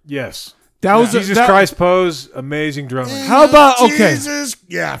stuff? Yes. That was Jesus that- Christ Pose, amazing drummer. How about okay? Jesus,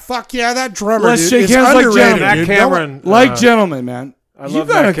 yeah, fuck yeah, that drummer, Let's dude, shake is hands like underrated, gentlemen. Matt dude. Cameron. Like gentlemen, man. I You love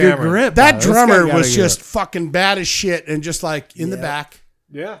got Matt a good Cameron. grip. That man. This guy drummer got a was good just grip. fucking bad as shit, and just like in the back,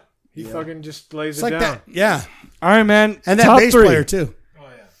 Yeah. He fucking just lays it's it like down. that, yeah. all right, man. And that Top bass 3. player too.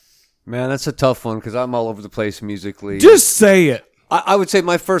 Man, that's a tough one because I'm all over the place musically. Just say it. I would say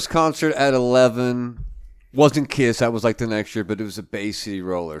my first concert at 11 wasn't Kiss. That was like the next year, but it was a Bay City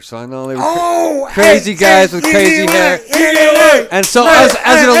Roller. So I know they were crazy guys with crazy hair. And so as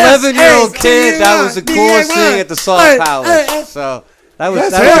an 11-year-old kid, that was the coolest thing at the Salt Palace. So that was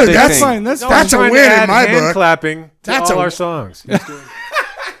That's that was a good. big That's thing. fine. That's No, fine. That's a trying win to in add my hand book. clapping to That's all a- our songs.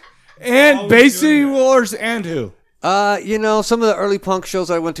 And Bay City Rollers and who? Some of the early punk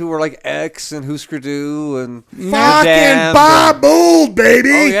shows I went to were like X and Husker Du and Fucking Damned Bob Mould, baby.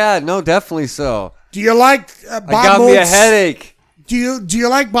 Oh yeah, no, definitely so. Do you like Bob I got me a Mould's- headache. Do you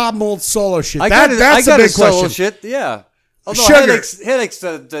like Bob Mould's solo shit? I That's got a a big solo question. shit. Yeah. Although Sugar. headaches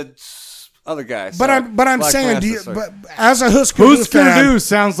the Other guys. But I'm Black saying, Manta, do you, sorry. but as a Husker Husker fan, Du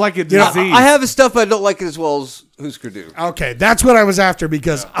sounds like a know, disease. I have his stuff, but I don't like it as well as Husker Du. okay, that's what I was after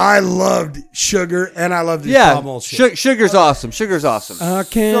because I loved Sugar and I loved his Yeah, shit. Sugar's awesome. Sugar's awesome. I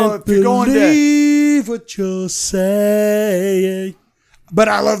can't if you're going to- believe what you're saying. But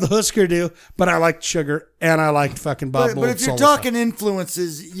I love the Husker Du, but I liked Sugar and I liked fucking Bob But if you're talking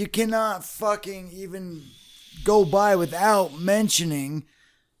influences, you cannot fucking even go by without mentioning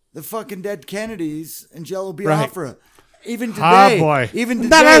the fucking Dead Kennedys and Jello Biafra. Even today, boy. even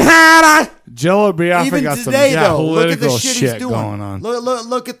today, Jello Biafra even got some today though, look at the political shit shit he's doing. going on.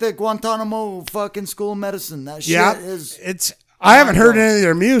 Look at the Guantanamo fucking school of medicine. That shit Yeah, is. it's. I haven't heard any of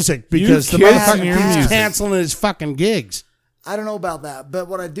their music because the kids motherfucker and your keeps music. canceling his fucking gigs. I don't know about that, but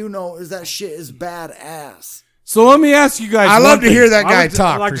what I do know is that shit is badass. So let me ask you guys. I one love to thing. hear that I guy would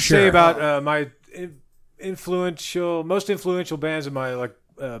talk like for to sure. say about my most influential bands in my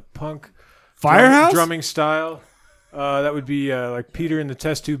punk Firehouse? drumming style. That would be like Peter and the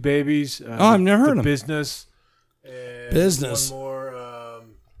Test Tube Babies. I've never heard the 'em. Business. And Business. One more.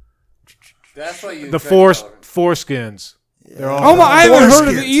 That's what you. The Foreskins. They're all. Oh my! I haven't heard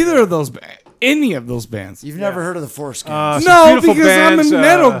of Foreskins. either of those, any of those bands. You've never heard of the Foreskin? some No, beautiful because I'm a bands,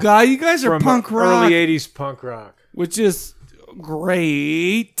 metal guy. You guys are from punk rock, early '80s punk rock. which is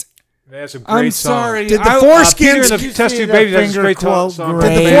great. They have some great I'm songs. sorry. Did the Peter Foreskins? and the Test Tube Babies has a great song. Did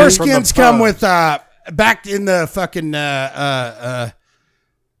the From Foreskins come Pub. with back in the fucking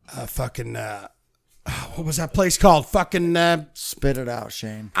what was that place called? Fucking Spit it out,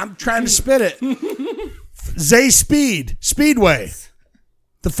 Shane. I'm trying to spit it. Speedway.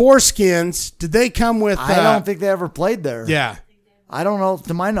 The Foreskins. Did they come with? I don't think they ever played there. Yeah, I don't know,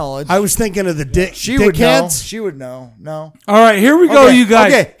 to my knowledge. I was thinking of the She would know. Dickheads. She would know. No. All right, here we go, Okay, you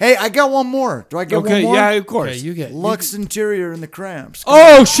guys. Okay, hey, I got one more. Do I get Okay, one more? yeah, of course. Okay, you get Lux Interior and the Cramps.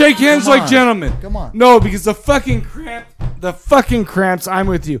 Oh, shake hands Come like on. gentlemen. Come on. No, because the fucking cramps. I'm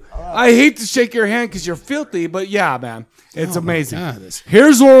with you. I hate to shake your hand because you're filthy, but yeah, man, it's amazing. God, this-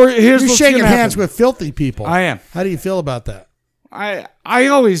 Here's You're what's shaking gonna hands happen. with filthy people. I am. How do you feel about that? I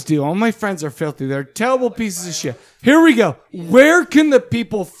always do. All my friends are filthy. They're terrible pieces of shit. Here we go. Where can the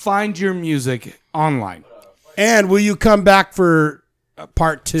people find your music online? And will you come back for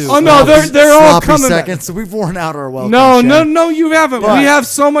part 2? Oh no, they're all Sloppy coming back. seconds. We've worn out our welcome. No, Shane. no, you haven't. But- we have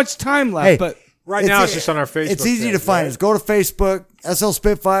so much time left. Hey, but Right now, it's just on our Facebook. It's easy page, to find. right? Us. Go to Facebook, SL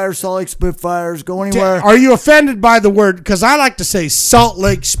Spitfires, Salt Lake Spitfires. Go anywhere. Are you offended by the word? Because I like to say Salt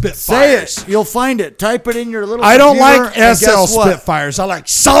Lake Spitfires. Say it. You'll find it. Type it in your little. I don't computer, like and SL guess what? Spitfires. I like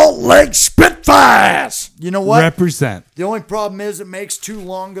Salt Lake Spitfires. You know what? represent. The only problem is it makes too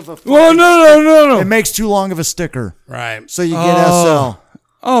long of a. Well, fucking no. It makes too long of a sticker, Right. so you get SL.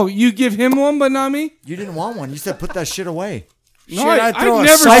 Oh, you give him one, but not me. You didn't want one. You said put that shit away. No, Shit, I'd throw a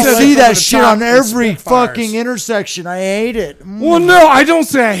never Salt I Lake said. see over that the shit top on of every Spitfires. fucking intersection. I hate it. Well, no, I don't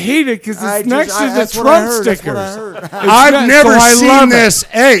say I hate it because it's next to the that's what I Trump heard, stickers. That's what I heard. I've not- never so I love seen it. this.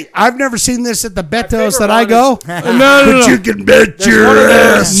 Hey, I've never seen this at the Betos that I go. No. You can bet your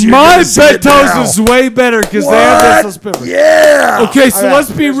ass. you're My gonna see it now. Betos is way better because they have this spit. Yeah. Okay, so let's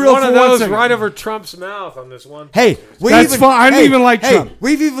be There's real one for of 1 those second. right over Trump's mouth on this one. Hey, we That's even, fine. I don't hey, even like hey, Trump.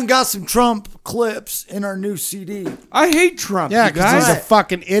 We've even got some Trump clips in our new CD. I hate Trump. Yeah, you because guys. he's a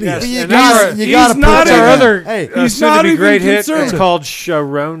fucking idiot. Yes, You and gotta- that's you he's gotta put not that our in. other Hey, He's soon not to be even great hit. conservative. It's called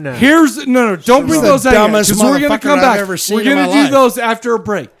Sharona. Here's no, don't bring the those out yet, dumbest 'cause we're gonna motherfucker come I've back. ever seen We're in gonna my do life. those after a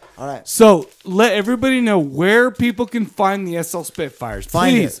break. all right. So let everybody know where people can find the SL Spitfires.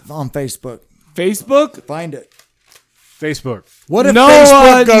 Find Please, it on Facebook. Facebook. Find it. Facebook. What if No,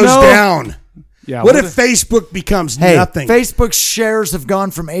 Facebook goes no. down? Yeah. What if Facebook becomes Hey, nothing? Facebook shares have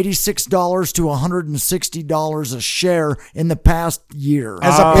gone from $86 to $160 a share in the past year.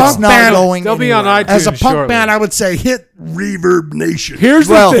 As a it's punk not band, going they'll be on anywhere. iTunes. As a punk shortly. band, I would say hit Reverb Nation. Here's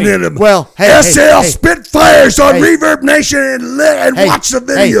Well, the thing. well, hey, SL hey, Spitfires on hey. Reverb Nation and hey, watch the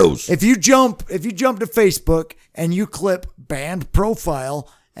hey, videos. if you jump to Facebook and you clip band profile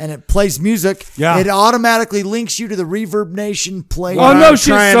and it plays music, Yeah. it automatically links you to the Reverb Nation play. Oh, no I'm shit,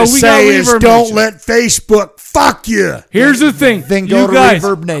 trying so to we say got is Reverb don't Nation. let Facebook fuck you. Here's the thing. Then go you to guys,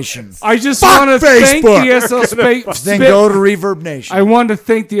 Reverb Nation. I just Fuck want to thank Facebook. the SL Then go to Reverb Nation. I want to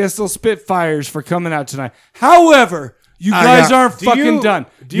thank the SL Spitfires for coming out tonight. However, you I guys got- aren't Do fucking you- done.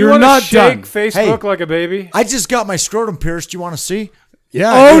 Do you You're want not to shake done. Facebook like a baby? I just got my scrotum pierced. You want to see? Yeah.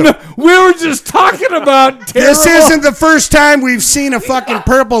 Oh I do. no, we were just talking about terrible. This isn't the first time we've seen a fucking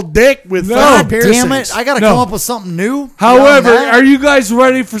purple dick with No. fucking God piercings. damn it! I got to No. come up with something new. However, beyond that. are you guys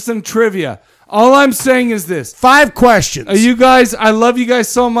ready for some trivia? All I'm saying is this. 5 questions. You guys, I love you guys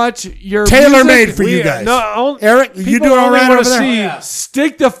so much. Your tailor-made music- for you guys. No, Eric, you people doing all only right wanna over there?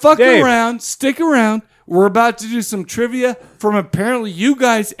 Stick the fuck Dave. around. Stick around. We're about to do some trivia from apparently you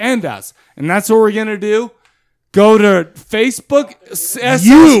guys and us. And that's what we're going to do. Go to Facebook, SL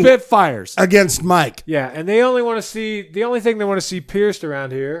You. Spitfires. Against Mike. Yeah, and they only want to see the only thing they want to see pierced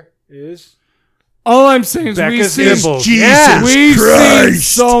around here is All I'm saying is Becca's we've nipples. seen, Jesus we've seen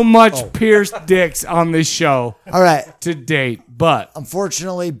Christ. so much pierced dicks on this show All right. to date. But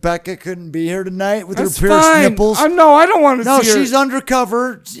Unfortunately, Becca couldn't be here tonight with that's her pierced fine. nipples. I don't want to No, see her. she's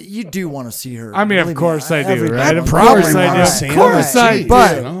undercover. You do want to see her. I mean, of Believe course I do, everybody right? Of wants course to see her. I do. wanna Of see him. course I Gee, do.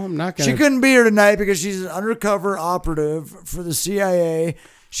 But you know, I'm not gonna. She couldn't be here tonight because she's an undercover operative for the CIA.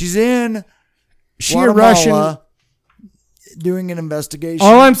 She's in She a Guatemala Russian? doing an investigation.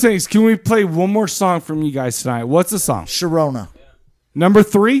 All I'm saying is, can we play one more song from you guys tonight? What's the song? Sharona. Number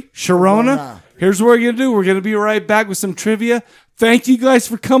 3, Sharona. Sharona. Here's what we're going to do. We're going to be right back with some trivia. Thank you guys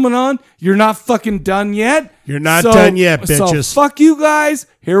for coming on. You're not fucking done yet. You're not done yet, bitches. So fuck you guys.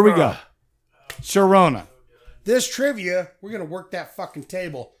 Here we go. Sharona. This trivia, we're gonna work that fucking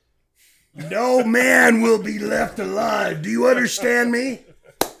table. No man will be left alive. Do you understand me?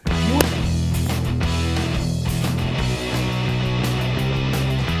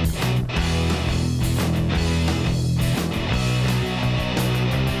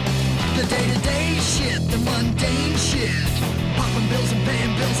 The day-to-day shit, the mundane shit. Popping bills and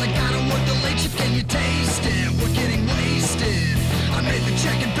paying bills, I gotta work the late shift. Can you taste it? We're getting wasted. I made the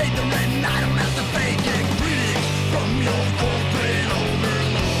check and paid the rent, and I don't have to fake it. Greetings from your corporate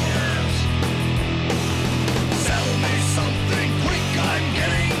overlords. Sell me something quick, I'm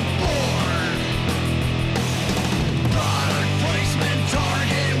getting bored. Product placement,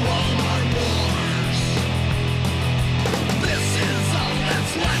 Target, Walmart wars. This is all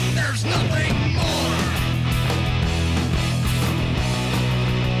that's left, there's nothing more.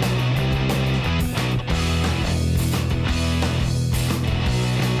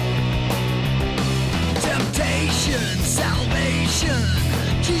 Temptation, salvation.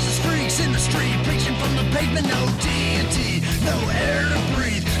 Jesus freaks in the street, preaching from the pavement. No deity, no air to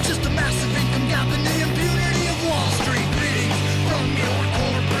breathe. Just a massive income gap and the impunity of Wall Street. Greetings from your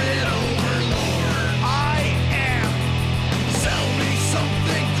corporate overlord. I am. Sell me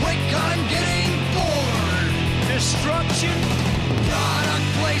something quick, I'm getting bored. Destruction, product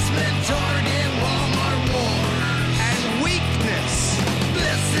placement, Target, Walmart wars, and weakness.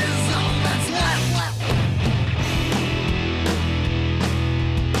 This is all that's left.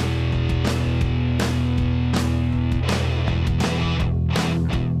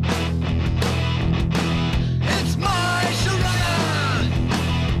 It's my Sharona.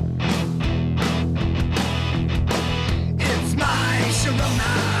 It's my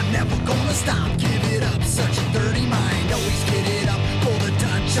Sharona. Never gonna stop. Give it up. Such a dirty mind. Always get it up for the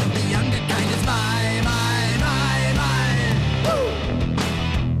touch of the underkind. It's my. Woo!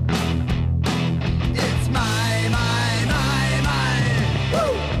 It's my.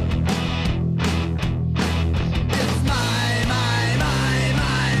 Woo! It's my.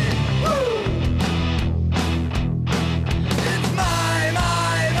 Woo! It's my.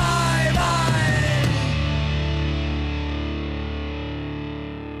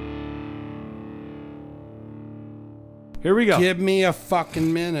 Here we go. Give me a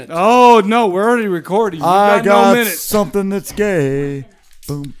fucking minute. Oh, no. We're already recording. You I got got no minutes. something that's gay.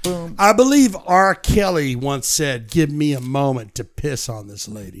 Boom, boom. I believe R. Kelly once said, "Give me a moment to piss on this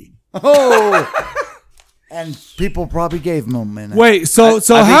lady." Oh! And people probably gave him a minute. Wait, so I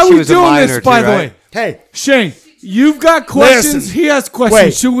think how she are we was a doing minor this, too, by the right? way? Hey, Shane, you've got questions. Listen. He has questions.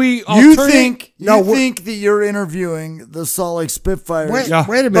 Wait. Should we you alternate? think No, you we're- think that you're interviewing the Salt Lake Spitfires? Wait, Yeah.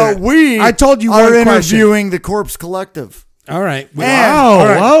 wait a minute. But we I told you are one question. interviewing the Corpse Collective. All right. And, Wow,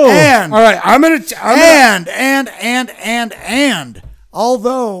 whoa. And, All right. I'm gonna. and,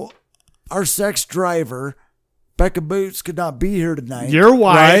 although our sex driver, Becca Boots, could not be here tonight. Your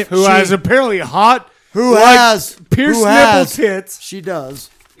wife, Right. who She- has apparently hot, who like, has pierced who nipple has- tits. She does.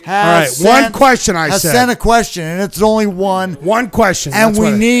 All right. One question I has said. sent a question, and it's only one. One question. And that's we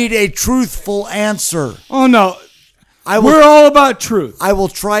what I- need a truthful answer. Oh, no. I We're will. all about truth. I will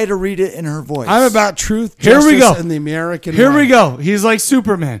try to read it in her voice. I'm about truth. Here we justice, go. And the American. Here we way. go. He's like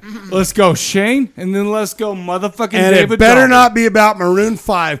Superman. Let's go Shane, and then let's go motherfucking And David it better Dobrik. not be about Maroon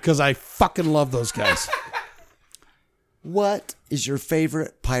 5 because I fucking love those guys. What is your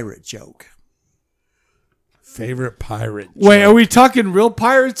favorite pirate joke? Favorite pirate. Wait, joke. are we talking real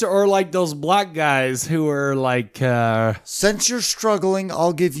pirates or like those black guys who are like, Since you're struggling,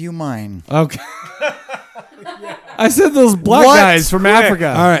 I'll give you mine. okay. I said those black What? guys from Africa.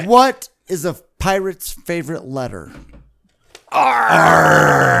 All right. What is a pirate's favorite letter?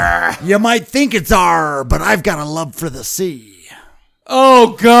 R. You might think it's R, but I've got a love for the sea.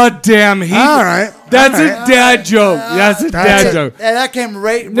 Oh, goddamn. All right. That's a dad joke. That's a dad joke. Yeah, that came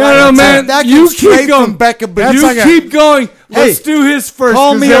right. No, man. That You came straight keep going. from Becca. You keep going. Let's do his first.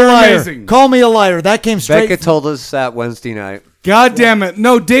 Call me a they're liar. amazing. Call me a liar. That came straight. Becca told us that Wednesday night. God damn it.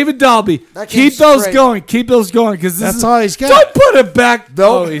 No, David Dalby. That came Keep those straight. going. Keep those going. Because That's all he's got. Don't put it back.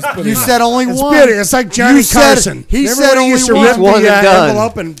 Nope. Oh, he's putting You it back. said only It's one. beauty. It's like Johnny You said- Carson. he Remember said when he only used to one. rip One the and done.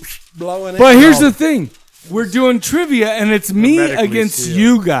 envelope and blow it in. But here's the thing. We're doing trivia, and it's me Hermetically against sealed.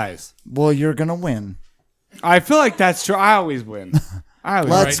 you guys. Well, you're gonna win. I feel like that's true. I always win. I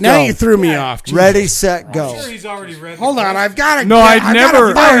always Let's win. Now go. you threw me off. Jesus. Ready, set, go. He's already read. Hold on, I've got to. No, I'd never-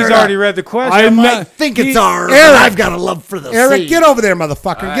 He's already read the question. I'm I not. think it's R. but Eric. I've got a love for the Eric, sea. get over there,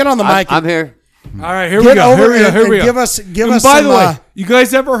 motherfucker. Get on the mic. I'm here. All right, here we Get go. over Here we go. and- Here we and go. give us And some, by the way, you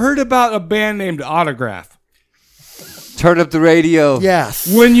guys ever heard about a band named Autograph? Turn up the radio. Yes.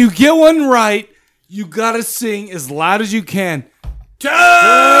 When you get one right, you gotta sing as loud as you can. Turn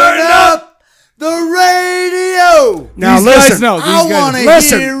up the radio. Now These listen. guys know. These I guys wanna know.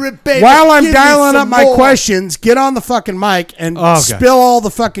 Listen, hear it, baby. while I'm Give me dialing some up my more. questions, get on the fucking mic and Okay. spill all the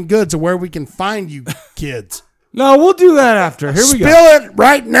fucking goods of where we can find you kids. No, we'll do that after. Here we Spill go. it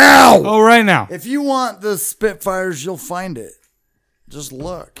right now. Oh, right now. If you want the Spitfires, you'll find it. Just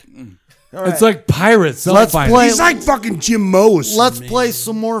look. All It's right. like pirates. They'll Let's find play- it. He's like fucking Jim Mose. Let's play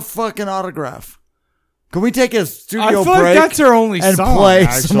some more fucking Autograph. Can we take a I studio feel break? like that's our only and song. play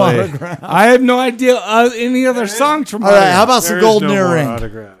some actually. Autograph. I have no idea any other songs from. All right, Autograph. how about some There is golden no more earring?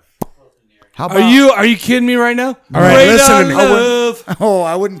 autograph. How about Are you kidding me right now? All right, Radar listen to me. Love. Oh,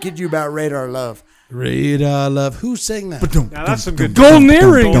 I wouldn't kid you about Radar Love. Radar Love. Who sang that? Now that's some good. Golden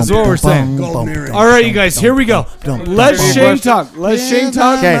earring is what we're saying. Golden Earring. All right, you guys, here we go. Let Shane talk. Let Shane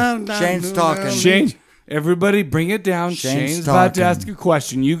talk. Okay, Shane's talking. Shane, everybody, bring it down. Shane's Shane's about to talking. ask a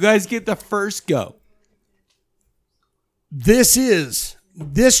question. You guys get the first go.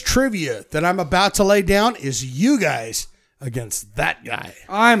 This trivia that I'm about to lay down is you guys against that guy.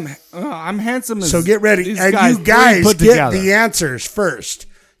 I'm handsome as So get ready, these and guys you guys put get together. the answers first.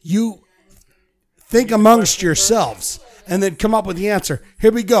 You think amongst yourselves and then come up with the answer.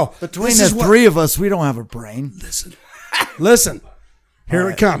 Here we go. Between This the is what- three of us, we don't have a brain. Listen, here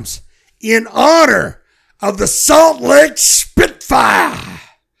it comes. In honor of the Salt Lake Spitfire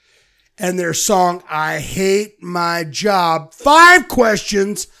and their song, I Hate My Job, 5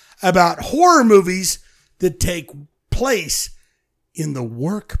 questions about horror movies that take place in the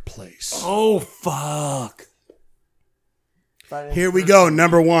workplace. Oh fuck! Here we go.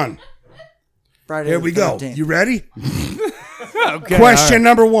 Number 1. Friday Here the we go. 13th. You ready? Okay. Question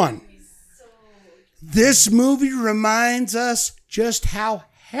number 1. This movie reminds us just how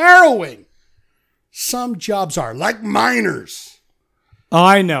harrowing some jobs are, like miners,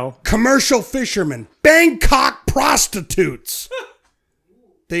 I know. commercial fishermen, Bangkok prostitutes.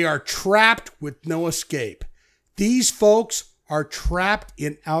 They are trapped with no escape. These folks are trapped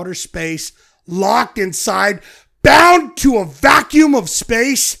in outer space, locked inside, bound to a vacuum of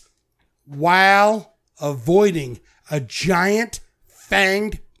space, while avoiding a giant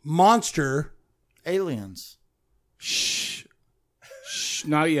fanged monster Aliens. Shh.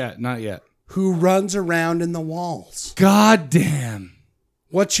 Not yet. Not yet. who runs around in the walls. God damn.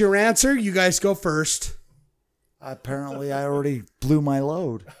 What's your answer? You guys go first. Apparently, I already blew my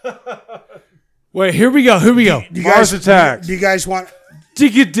load. Wait, here we go. Here we go. Do you Mars guys, Attacks. Do you guys want?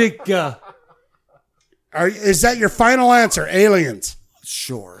 Digga. Is that your final answer? Aliens.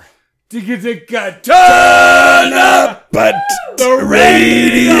 Sure. Digga. Turn up But the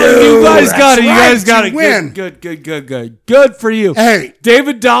radio. You guys got it. You That's guys got right. it. You win. Good. Good for you. Hey.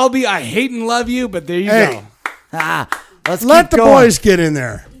 David Dalby, I hate and love you, but there you Hey. go. Let's let keep the going. boys get in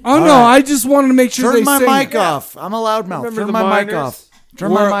there. Oh no, I just wanted to make sure Turn they my sing. mic off. I'm a loudmouth. Remember Turn the my mic miners? off.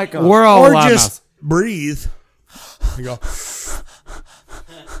 Turn my mic off. We're all Or loud just mouths. breathe. You go.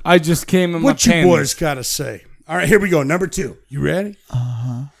 I just came in What my you pants. boys got to say? All right, here we go. Number 2. You ready?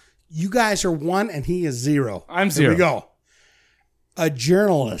 You guys are 1 and he is 0. I'm Here we 0. go. A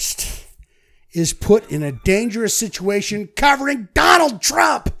journalist is put in a dangerous situation covering Donald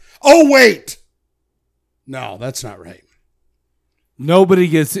Trump. Oh, wait. No, that's not right. Nobody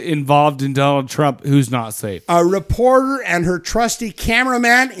gets involved in Donald Trump who's not safe. A reporter and her trusty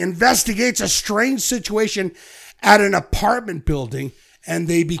cameraman investigates a strange situation at an apartment building, and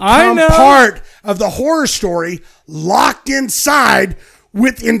they become know. part of the horror story, locked inside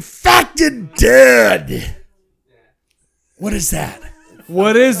with infected dead. What is that?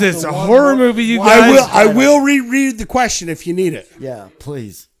 What is this? A horror movie, you guys? I will reread the question if you need it. Yeah,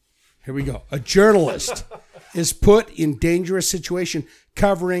 please. Here we go. A journalist is put in dangerous situation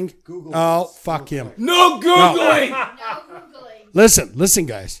covering. Google. Oh, fuck him. No Googling. No Googling. Listen,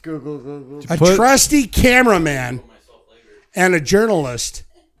 guys. Google. A trusty cameraman and a journalist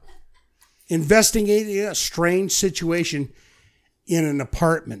investigating a strange situation in an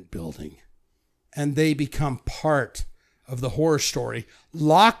apartment building. And they become part of the horror story,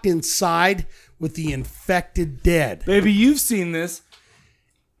 locked inside with the infected dead. Baby, you've seen this.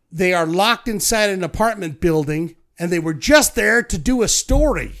 They are locked inside an apartment building, and they were just there to do a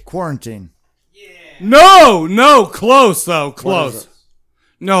story. Quarantine. No, close though, close.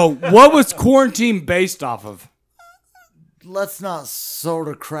 No, what was Quarantine based off of? Let's not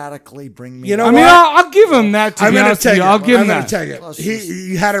sodocratically bring me. You know I mean, what? I'll give him that. To I'm be going to honest tell with you. you, I'll give him I'm going that. to tell you.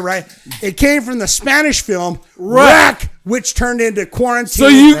 You had it right. It came from the Spanish film Right. Wreck, which turned into Quarantine. So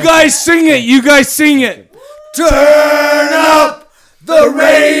you guys sing it. You guys sing it. turn up the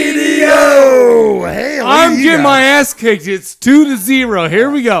radio. Hey, I'm getting my ass kicked. It's 2-0. Here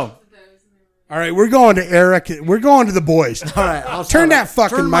we go. All right, we're going to Eric. We're going to the boys. All right, I'll Turn start that it.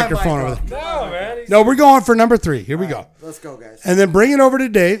 fucking Turn my microphone mic over off. there. No, man. No, we're going for number 3. Here we go. Let's go, guys. And then bring it over to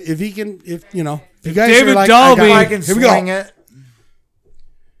Dave if he can. If you know, if you guys David are like, Dalby- I can here we swing go. it.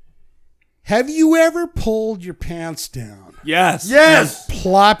 Have you ever pulled your pants down? Yes. Yes.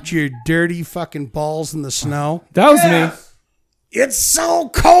 Plopped your dirty fucking balls in the snow? That was me. It's so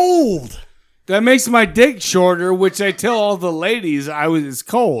cold. That makes my dick shorter, which I tell all the ladies it's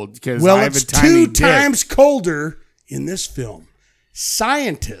cold because Well, I have it's a tiny 2 dick. times colder in this film.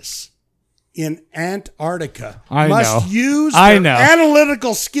 Scientists in Antarctica I must know. use I their know.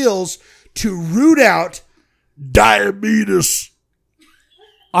 analytical skills to root out diabetes.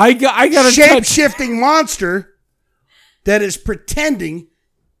 I got to Shape touch. shifting monster that is pretending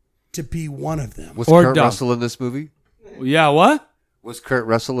to be one of them. Was Or Kurt dumb. Russell in this movie? Yeah, what? Was Kurt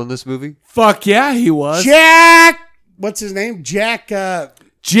Russell in this movie? Fuck yeah, he was. Jack, what's his name? Jack.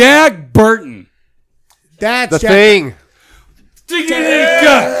 Jack Burton. That's The Jack. Thing.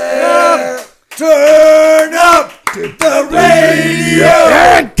 Turn up to the radio.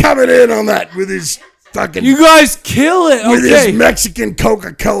 And coming in on that with his fucking You guys kill it. with Okay. his Mexican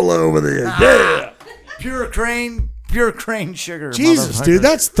Coca-Cola over there. Yeah. Pure crane sugar. Jesus, motherfucker. dude,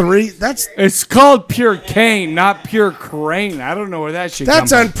 that's 3. That's It's called pure cane, not pure crane. I don't know where that shit comes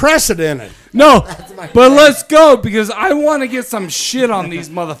from. unprecedented. No, but let's go because I want to get some shit on these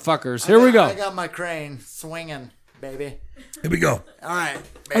motherfuckers. Here we I go. got my crane swinging, baby. Here we go. All right,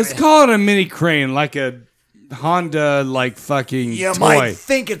 Let's baby. call it a mini crane, like a Honda, like fucking You toy. might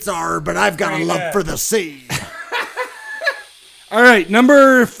think it's R, but I've got a love for the sea. All right,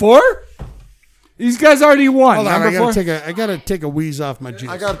 number 4. These guys already won. Hold on, number I 4. gotta take a wheeze off my juice.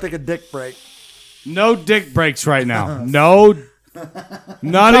 I gotta take a dick break. No dick breaks right now. No,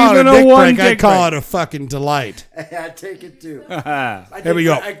 not Call it even a a dick one break. I dick call break. it a fucking delight. I take it too. Here we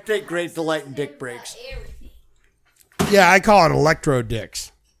go. I take great delight in dick breaks. Yeah, I call it electro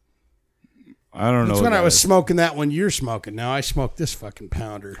dicks. I don't know. That's what when I that was is. smoking that one you're smoking. Now I smoke this fucking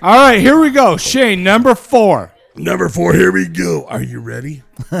pounder. All right, here we go. Shane, number 4. Number 4, here we go. Are you ready?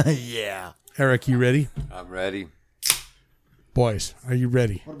 Yeah. Eric, you ready? I'm ready. Boys, are you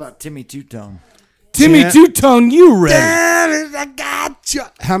ready? What about Timmy Two-Tone? Timmy Yeah. Two-Tone, you ready? I got you.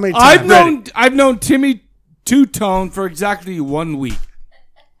 How many times? I've known Timmy Two-Tone for exactly 1 week.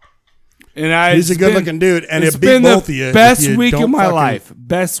 And He's a good-looking dude, and it's it beat been both the of you if best you week don't of my fucking- life.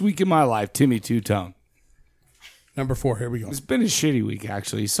 Best week of my life, Timmy Two-Tone. Number 4, here we go. It's been a shitty week,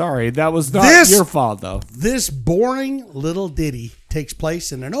 actually. Sorry, that was not This- your fault, though. This boring little ditty takes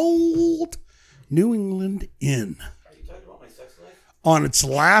place in an old New England inn. On its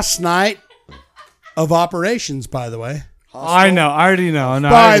last night of operations, by the way. I know. I already know. No,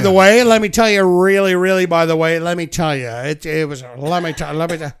 I By already the know. way, let me tell you, really, by the way, let me tell you, it was, let me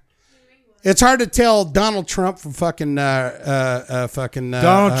tell it's hard to tell Donald Trump from fucking, Donald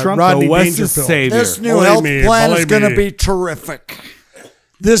Trump, Rodney the West's Dangerfield. savior. This new Believe health me, plan is believe going to me. be terrific.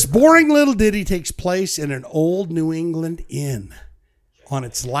 This boring little ditty takes place in an old New England inn on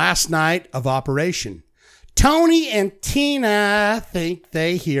its last night of operation. Tony and Tina think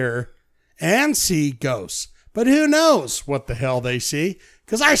they hear and see ghosts, but who knows what the hell they see?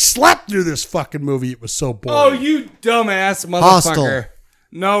 Because I slept through this fucking movie. It was so Oh, boring. you dumbass motherfucker. Hostile.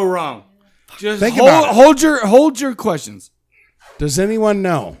 No, wrong. Just Think about it. hold your questions. Does anyone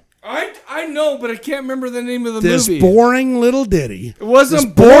know? I know, but I can't remember the name of the This movie. boring little ditty. It wasn't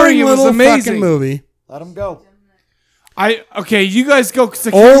This boring boring. It was little amazing. fucking movie. Let him go. Okay, you guys go. 'Cause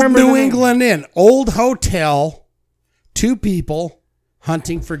I can't Old remember the New name. England inn. Old hotel. 2 people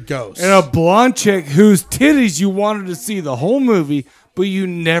hunting for ghosts. And a blonde chick whose titties you wanted to see the whole movie, but you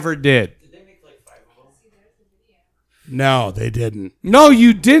never did. No, they didn't. No,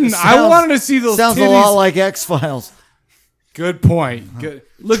 you didn't. I Sounds- wanted to see those Sounds titties. a lot like X-Files. Good point. Good.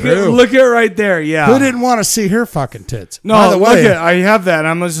 Look True. at right there. Yeah. Who didn't want to see her fucking tits? No, By the way, look at. I have that.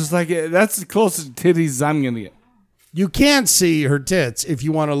 I'm just like that's the closest titties I'm gonna get. you can't see her tits if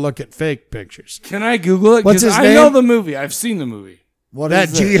you want to look at fake pictures. Can I Google it? What's 'Cause his I know name? the movie. I've seen the movie. What That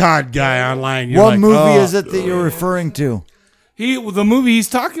is it? jihad guy online. You're What like, movie oh. is it that you're referring to? The movie he's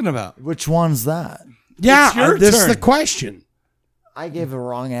talking about. Which one's that? Yeah, It's your this is turn. the question. I gave a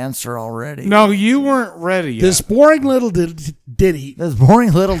wrong answer already. No, you weren't ready yet. This boring little ditty. This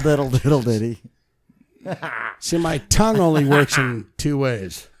boring little diddle ditty. See, my tongue only works in two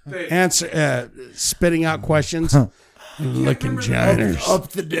ways: spitting out questions, and licking giners. Up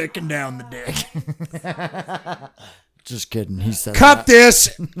the dick and down the dick. Just kidding. He said Cut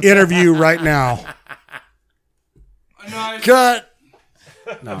this interview right now. that. Cut.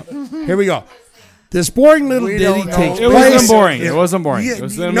 Here we go. This boring little We ditty don't know. takes It place. wasn't boring. It wasn't boring. Yeah, It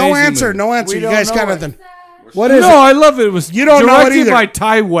was an no amazing answer. movie. No answer. We You don't guys know got it. nothing. What is No, it? I love it. It was You don't know it directed either. by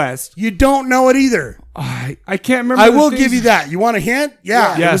Ty West. You don't know it either. I can't remember. I the will things- give you that. You want a hint?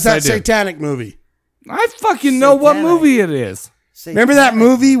 Yeah. It Yes, was that I do. satanic movie. I fucking know what Satanic. movie it is. Remember that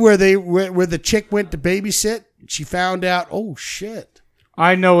movie where where the chick went to babysit? She found out, oh shit.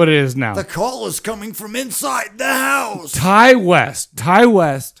 I know what it is now. The call is coming from inside the house. Ty West. Ty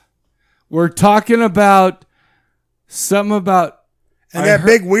West. We're talking about something about. And I that heard-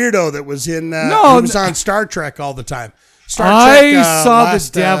 big weirdo that was in No, he was on Star Trek all the time. Star I Trek, saw the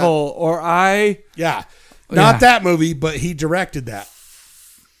last, devil, or I. Yeah. Not Yeah. that movie, but he directed that.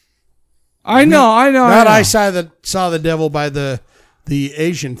 I know. Not I I know. saw the devil by the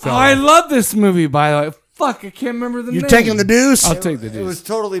Asian Oh, film. I love this movie. By the way, fuck, I can't remember the You're name. taking the deuce? I'll take the It deuce. was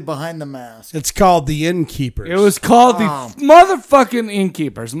totally behind the mask. It's called The Innkeepers. It was called the Wow. motherfucking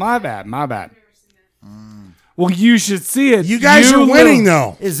Innkeepers. My bad. My bad. Well, you should see it. You guys are winning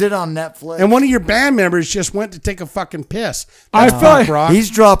little- though. Is it on Netflix? And one of your band members just went to take a fucking piss. I That's feel punk like- rock. He's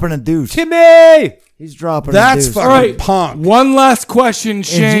dropping a deuce. Timmy. He's dropping That's a deuce. fucking All right, punk. One last question,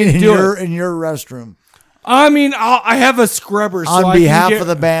 Shane. in, Do your, it. in your restroom. I mean, I have a scrubber. So On I can behalf get- of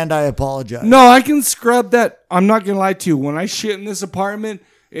the band, I apologize. No, I can scrub that. I'm not gonna lie to you. When I shit in this apartment,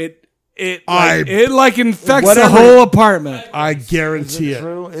 it infects Whatever. the whole apartment. I guarantee it.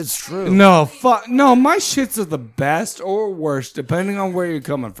 True. It's true. No, fuck. No, my shits are the best or worst, depending on where you're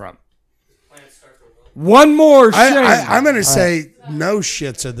coming from. One more, Shane. I'm going to say no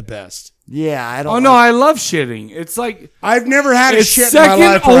shits are the best. Yeah, I don't. Oh no, I love shitting. It's like I've never had a it's shit in my second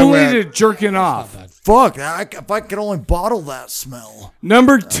life where I only went, to jerking off. Fuck. If I could only bottle that smell.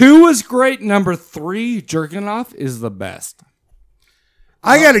 Number 2 is great. Number 3, jerking off, is the best.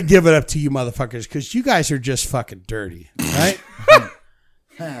 I got to give it up to you motherfuckers because you guys are just fucking dirty, right?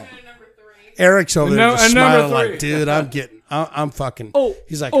 Eric's over there No, just and number smiling 3. like, dude, I'm fucking. Oh,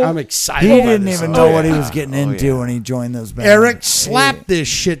 he's like, oh. I'm excited. He by didn't this. even know what he was getting into when he joined those bands. Eric, slap this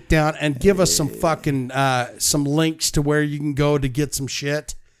shit down and give us some fucking some links to where you can go to get some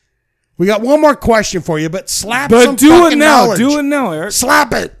shit. We got one more question for you, but slap some But do it fucking now. knowledge. Do it now, Eric.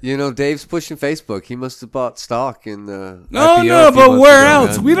 Slap it. You know, Dave's pushing Facebook. He must have bought stock in the. No, IPO a no, few but months where ago,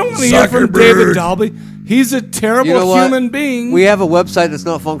 else? man. We don't want to hear from Zuckerberg. David Dalby. He's a terrible You know what? human being. We have a website that's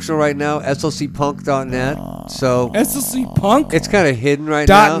not functional right now, slcpunk.net. So SLC Punk. it's kind of hidden right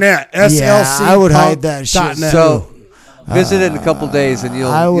now. .net. SLC. Yeah, I would hide that shit. .net. So visit it in a couple days, and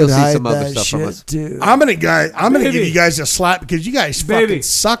I you'll would see hide some other that stuff from shit us. too. I'm gonna give Baby. you guys a slap because you guys Baby. fucking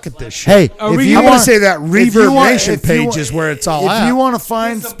suck at this shit. Hey, Are if we you I'm gonna gonna want, say that if you Reverb want- Nation if you page want- is where it's all If at. you want to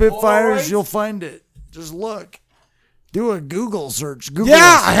find some Spitfires, Polaroids? you'll find it. Just look. Do a Google search. Google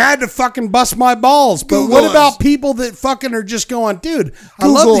Yeah, us. I had to fucking bust my balls. But Google what us. about people that fucking are just going, dude, I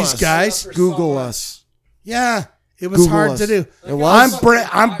Google love these us. guys. Google us. Yeah, it was Google hard us. to do. It was.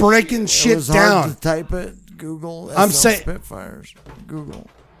 I'm breaking It shit was hard down. to type it. Google. I'm SL saying- Spitfires. Google.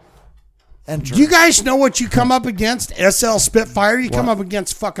 Enter. Do you guys know what you come up against? SL Spitfire? You come up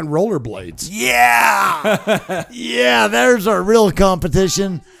against fucking rollerblades. Yeah. Yeah, there's our real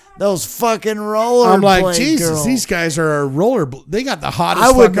competition. Those fucking roller I'm like, blade Jesus, girls. these guys are they got the hottest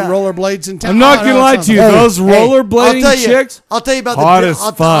I would fucking not- rollerblades in town. I'm not Oh, gonna no, lie it's to you. not- Those rollerblading I'll tell you, chicks. I'll tell you about hot the as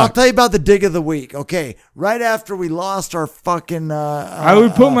I'll fuck. tell you about the dig of the week. Okay, right after we lost our fucking I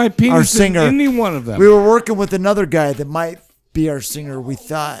would put my our penis in singer. any one of them. We were working with another guy that might be our singer, we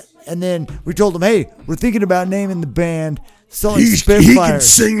thought. And then we told him, hey, we're thinking about naming the band Selling He can Spitfires.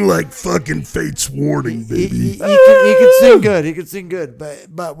 sing like fucking Fate's Warning, He baby. can sing good. He can sing good.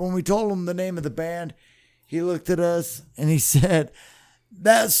 But when we told him the name of the band, he looked at us and he said,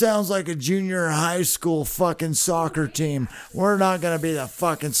 That sounds like a junior high school fucking soccer team. We're not going to be the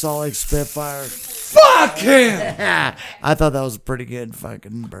fucking Salt Lake Spitfires. Fuck him. I thought that was a pretty good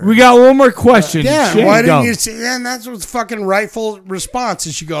fucking burn. We got one more question. Yeah, Shane, why go. didn't you say? And that's what's fucking rightful response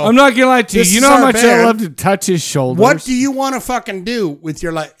is you go. I'm not gonna lie to you. This You is know how our much I band. love to touch his shoulders. What do you want to fucking do with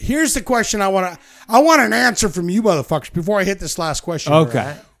your life? Here's the question I want an answer from you motherfuckers before I hit this last question.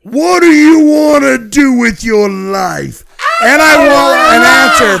 Okay. What do you want to do with your life? And I want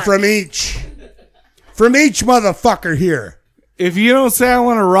an answer from each motherfucker here. If you don't say I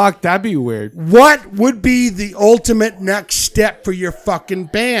want to rock, that'd be weird. What would be the ultimate next step for your fucking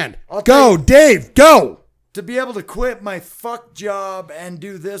band? I'll Go, tell you- Dave, go. To be able to quit my fuck job and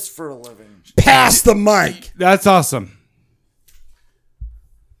do this for a living. Pass the mic. That's awesome.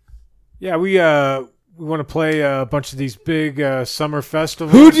 Yeah, we want to play a bunch of these big summer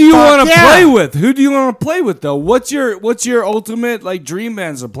festivals. Who do you Fuck want to yeah. play with? Who do you want to play with though? What's your ultimate like dream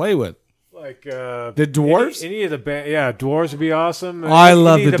bands to play with? Like The Dwarves? Any of the band, yeah, Dwarves would be awesome. I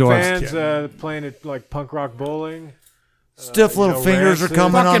love Any of the the Dwarves. bands playing at like punk rock bowling. Stiff Little know, Fingers are Rancid.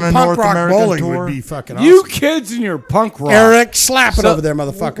 coming on Fucking a punk North rock American bowling tour. would be fucking awesome. You kids and your punk rock. Eric, slap it So, over there,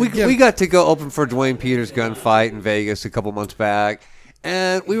 motherfucker. We got to go open for Dwayne Peters' gunfight in Vegas a couple months back,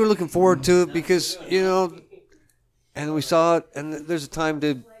 and we were looking forward to it because and we saw it, and there's a time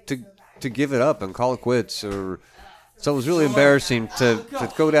to give it up and call it quits, or so it was really embarrassing to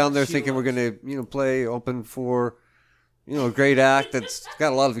go down there thinking we're going to play open for a great act that's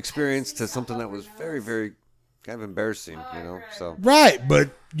got a lot of experience to something that was very, very kind of embarrassing, so. Right,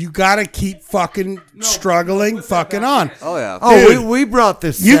 but you got to keep fucking struggling fucking on. Oh, yeah. Oh, Dude, we brought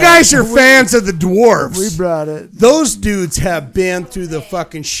this. You set. guys are fans of the Dwarves. We brought it. Those dudes have been through the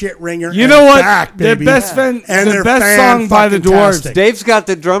fucking shit ringer. You and know what? back, The baby. best fan, And the they're best song by the Dwarves. fan-fucking-tastic. Dave's got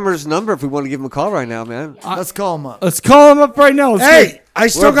the drummer's number if we want to give him a call right now, man. Let's call him up. Let's call him up right now. Let's Hey, see. I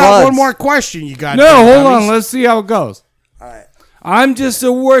still We're got buds. one more question. You got No, hold on. Let's see how it goes. All right. I'm just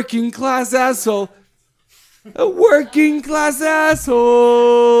a working class asshole. A working class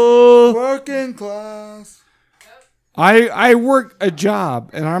asshole. Working class. I work a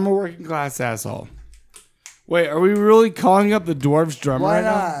job and I'm a working class asshole. Wait, are we really calling up the Dwarves drummer Why right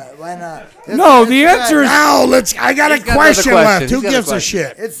now? not? Why not? No, the answer is Now I got a He's got question another left. question. Who He's got a gives a question.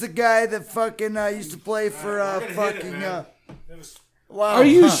 shit? It's the guy that fucking used to play for fucking. Wow. Are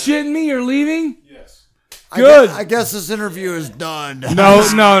you shitting me? You're leaving? I Good. I guess this interview is done. No.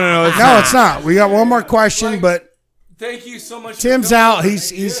 It's No, it's not. We got one more question, but Thank you so much. Tim's out.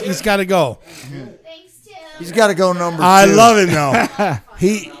 He's got to go. Thanks, Tim. He's got to go number 2. I love him though.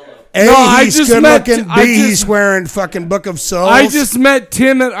 I He's just good met- looking. I B, just- he's wearing fucking Book of Souls. I just met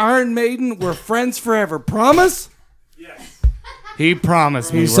Tim at Iron Maiden. We're friends forever. Promise? Yes. He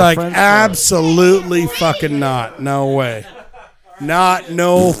promised me. He's we're like, friends forever. absolutely fucking not. No way.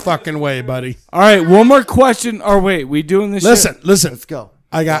 No fucking way, buddy. All right, one more question. Or wait, we doing this Listen. Let's go.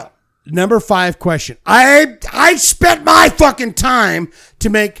 I got number 5 question. I spent my fucking time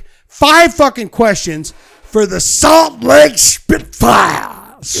to make 5 fucking questions for the Salt Lake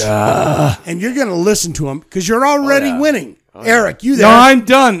Spitfires. And you're going to listen to them because you're already winning. Eric, you shit? there? No, I'm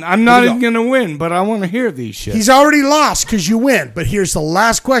done. I'm not you even going to win, but I want to hear these shit. He's already lost because you win. But here's the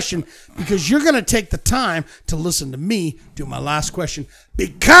last question because you're going to take the time to listen to me do my last question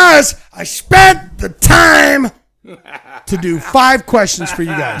because I spent the time to do 5 questions for you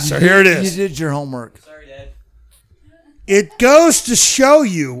guys. So here it is. You did your homework. It goes to show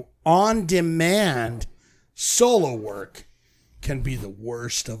you on demand solo work can be the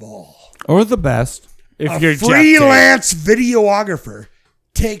worst of all. Or the best. If you're A Jeff freelance videographer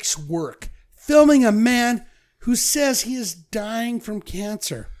takes work filming a man who says he is dying from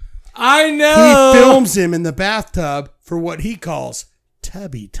cancer. Tate. I He know. films him in the bathtub for what he calls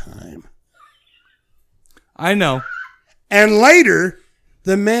tubby time. I know. And later,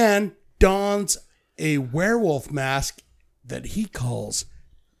 the man dons a werewolf mask that he calls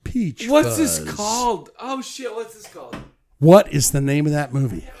Peach What's this Fuzz. called? Oh shit! What's this called? What is the name of that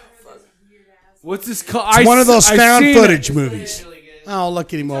movie? What's this called? It's one of those I found seen footage it. movies. Oh,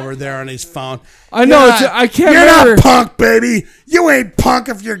 look at him over there on his phone. I know. You're It's, not- I can't You're remember. not punk, baby. You ain't punk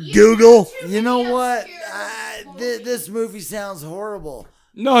if you're Google. You know what? This movie sounds horrible.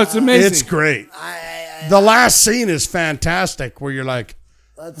 No, it's amazing. It's great. The last scene is fantastic where you're like,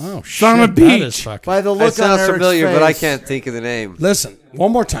 oh, shit. on a that beach. is fucking- By the That look on sounds Eric's familiar, but I face. can't think of the name. Listen,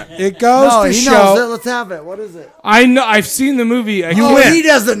 one more time. It goes No, to he show. knows it. Let's have it. What is it? I know. I've seen the movie. I Oh, win. he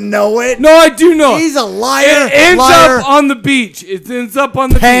doesn't know it. No, I do know. He's a liar. It ends liar. up on the beach. It ends up on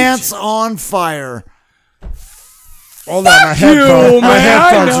the Pants beach. on fire. Hold on, my you, headphones, my man, I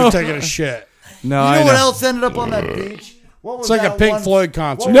headphones know. are taking a shit. No, You I know know. what else ended up on that beach? What was It's like a that Pink one- Floyd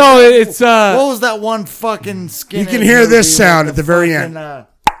concert. No, it's What was that one fucking skin? You can hear this sound at the very end.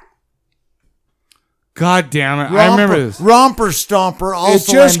 God damn it! I remember this. Romper Stomper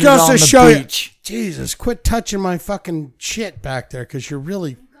also It just ended goes on to the show beach. you. Jesus, quit touching my fucking shit back there because you're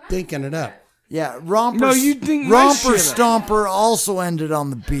really thinking it up. Yeah, Romper. No, you think my Romper shit up. Stomper also ended on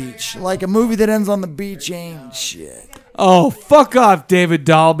the beach. Like a movie that ends on the beach ain't shit. Oh, fuck off, David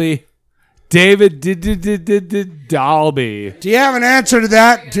Dalby. David Dalby. Do you have an answer to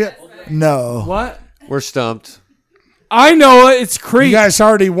that? No. What? We're stumped. I know it. It's You creep. guys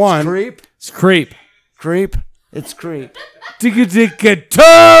already won. Creep. It's creep. Creep. It's creep. Ticka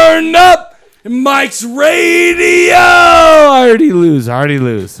turn up Mike's radio. I already lose. That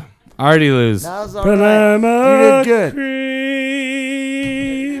was all But right. I'm You did good.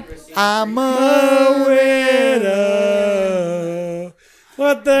 creep. I'm a widow.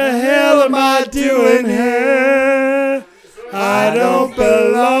 What the hell am I doing here? I don't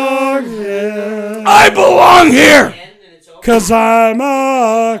belong here. I belong here. Cause I'm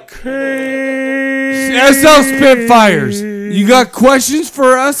a creep. SL Spitfires. You got questions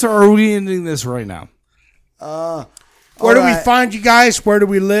for us, or are we ending this right now? Where do we find you guys? Where do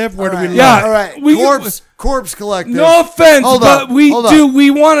we live? Where do we live? Yeah. All right. We- Corpse Collective. No offense, Hold but up, we hold do. up.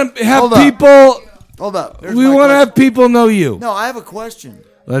 We want to have Hold up. people. Hold up. There's We my want to question. have people know you. No, I have a question.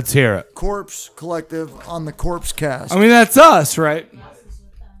 Let's hear it. Corpse Collective on the Corpse Cast. I mean, that's us, right?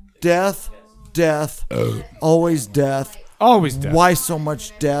 Death, always death. Always dead. Why so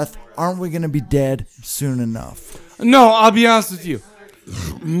much death? Aren't we going to be dead soon enough? No, I'll be honest with you.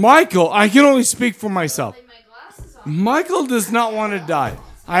 Michael, I can only speak for myself. Michael does not want to die.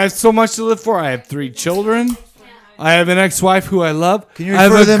 I have so much to live for. I have 3 children. I have an ex-wife who I love. Can you I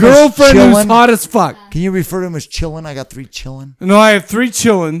have refer a to them as girlfriend who's chillin'? hot as fuck. Can you refer to him as chillin'? I got 3 chillin'. No, I have 3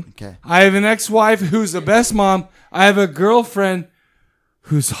 children. Okay. I have an ex-wife who's the best mom. I have a girlfriend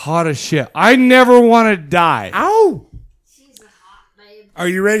who's hot as shit. I never want to die. Ow! Are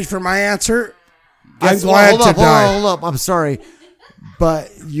you ready for my answer? I'm Guess- glad hold to up, die. Hold up. I'm sorry.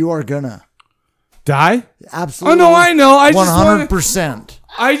 But you are gonna. Die? Absolutely. Oh, no, I know. I just wanna- 100%.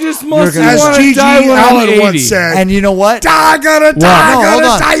 I just mostly gonna- want As to Gigi die when I'm Allen 80. once said, And you know what? "Die, gonna die, No, hold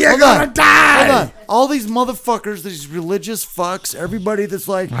gonna on. die, you're Hold gonna on. die." Hold on. All these motherfuckers, these religious fucks, everybody that's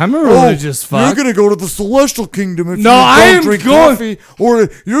like, I'm a religious fuck. You're gonna go to the celestial kingdom if No, you I don't am drink going- coffee, or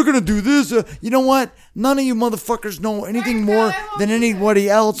you're gonna do this. You know what? None of you motherfuckers know anything more than anybody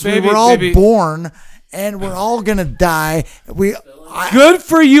else. Baby, we were all baby. born, and we're all gonna die. Good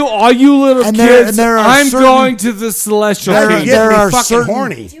for you, all you little And kids. there are I'm certain- going to the celestial There- kingdom. get there me are fucking certain,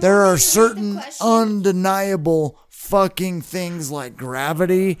 horny. There are Can I ask certain a question? undeniable fucking things like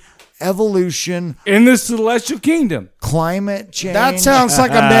gravity, evolution, In the celestial kingdom. climate change. That sounds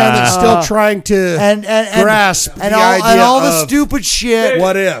like a man that's still trying to and grasp and the all, idea and all the of stupid shit.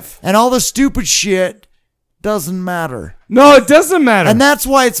 what if. And all the stupid shit doesn't matter. No, it doesn't matter. And that's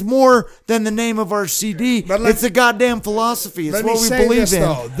why it's more than the name of our CD. But let- It's a goddamn philosophy. It's Let me what we say believe this, in.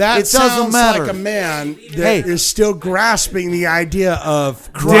 though. That it doesn't sounds matter. like a man that is Hey. still grasping the idea of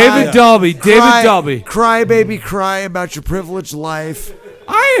David Dalby. David Dalby. Cry, baby, cry about your privileged life.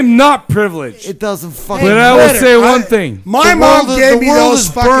 I am not privileged. It doesn't fucking But I will matter. say one thing. My The mom world- gave the me world those is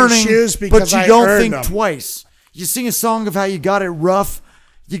fucking burning, shoes because but you I don't earned think them. twice. You sing a song of how you got it rough.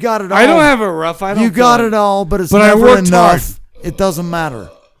 You got it all. I don't have it rough. I don't You feel got like- it all, but it's But I never worked enough. hard. It doesn't matter.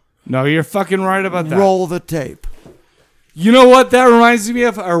 No, you're fucking right about that. Roll the tape. You know what that reminds me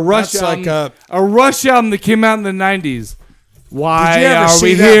of? A Rush That's album. like a Rush album that came out in the 90s. Why Did you ever are see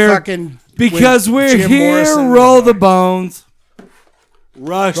we that here? fucking Because with we're Jim here. Morrison? Roll the bones.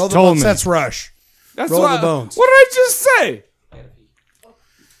 Rush Roll the told bones. me. That's Rush. That's Roll what, the bones. What did I just say?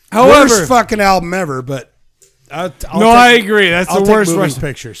 However, Worst fucking album ever, but I agree. That's I'll the take worst moving Rush.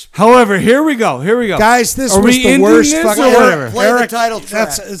 pictures. However, here we go. Guys, this Are was we the ending worst this fucking or whatever? Play the title track.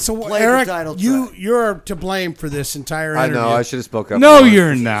 Play Eric, the title you track. you're to blame for this entire I interview. know. I should have spoke up. No, more.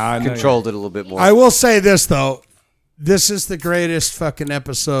 you're not. Controlled it a little bit more. I will say this though. This is the greatest fucking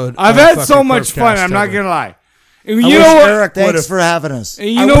episode. I've of had fucking so much fun. Corpsecast I'm not ever. gonna lie. And I you wish know what? Eric would Thanks have. for having us. And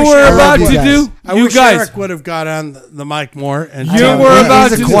you I know what wish we're Eric about would to have. do? I You wish guys, Eric would have got on the mic more. And You know told what we're me- about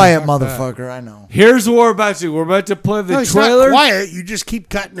He's to a do. quiet motherfucker. I know. here's what we're about to do. We're about to play the No, he's trailer. not quiet. You just keep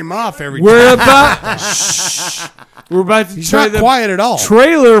cutting him off every We're time. about. Shh. We're about to He's try not the quiet at all.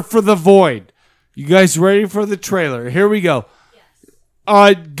 trailer for The Void. You guys ready for the trailer? Here we go.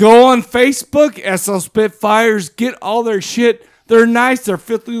 Go on Facebook, SL Spitfires. Get all their shit. They're nice. They're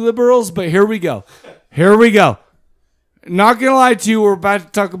filthy liberals. But here we go. Here we go. Not gonna lie to you. We're about to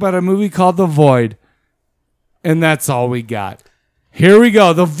talk about a movie called The Void, and that's all we got. Here we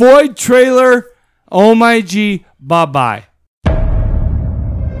go. The Void trailer. Oh my G. Bye bye.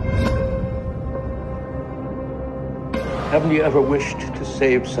 Haven't you ever wished to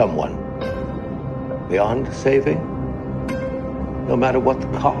save someone beyond saving? No matter what the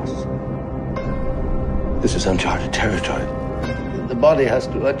cost? This is uncharted territory. The body has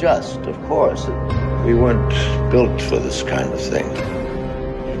to adjust, of course. We weren't built for this kind of thing.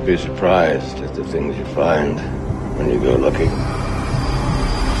 You'd be surprised at the things you find when you go looking.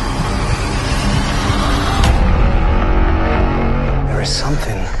 There is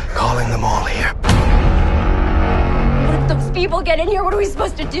something calling them all here. What if those people get in here? What are we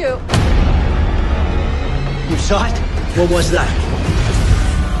supposed to do? You saw it? What was that?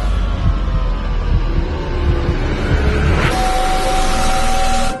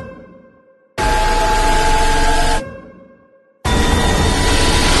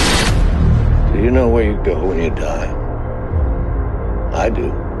 Do you know where you go when you die? I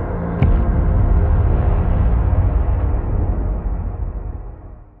do.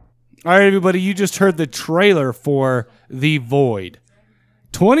 All right, everybody, you just heard the trailer for The Void.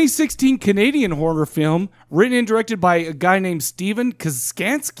 2016 Canadian horror film written and directed by a guy named Steven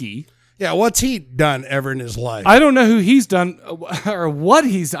Kaskansky. Yeah, what's he done ever in his life? I don't know who he's done or what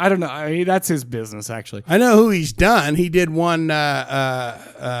he's. I don't know. I mean, that's his business, actually. I know who he's done. He did one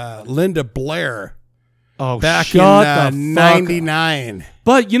Linda Blair Oh, back shut in the fuck up. '99.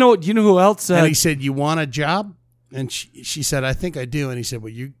 But you know who else? And he said, "You want a job?" And she said, "I think I do." And he said,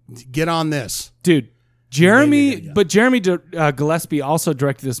 "Well, you get on this." Dude, Jeremy Gillespie also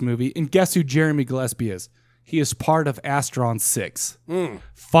directed this movie. And guess who Jeremy Gillespie is? He is part of Astron 6.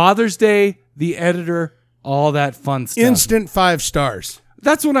 Father's Day, the editor, all that fun stuff. Instant 5 stars.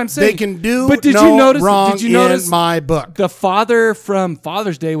 That's what I'm saying. They can do but did no you notice, wrong did you notice in my book. The father from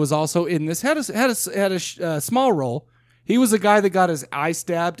Father's Day was also in this. Had a small role. He was the guy that got his eye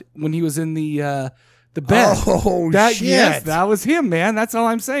stabbed when he was in the bed. Oh, shit. Yes, that was him, man. That's all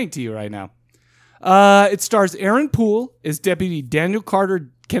I'm saying to you right now. It stars Aaron Poole as Deputy Daniel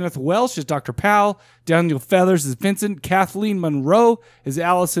Carter, Kenneth Welsh as Dr. Powell, Daniel Feathers as Vincent, Kathleen Monroe as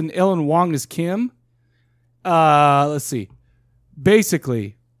Allison, Ellen Wong as Kim. Let's see.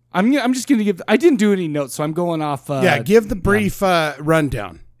 Basically, I'm just going to give... I didn't do any notes, so I'm going off... give the brief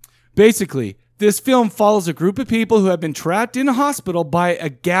rundown. Basically, this film follows a group of people who have been trapped in a hospital by a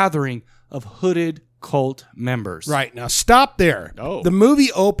gathering of hooded cult members. Right. Now, stop there. Oh. The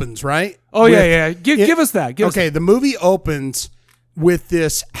movie opens, right? Oh, yeah. Give us that. The movie opens with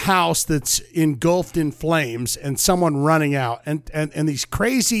this house that's engulfed in flames and someone running out. And these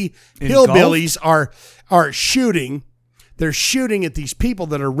crazy hillbillies are shooting. They're shooting at these people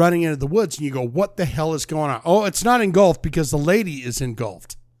that are running into the woods. And you go, what the hell is going on? Oh, it's not engulfed because the lady is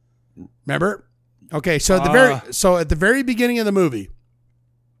engulfed. Remember? Okay, so at the very beginning of the movie,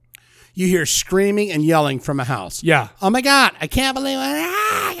 you hear screaming and yelling from a house. Yeah. Oh my God, I can't believe it.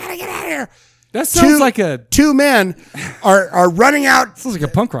 I gotta get out of here. That sounds like two men are running out. Sounds like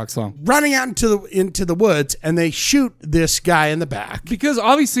a punk rock song. Running out into the woods, and they shoot this guy in the back. Because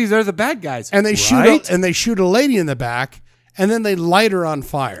obviously they're the bad guys. And they shoot a lady in the back, and then they light her on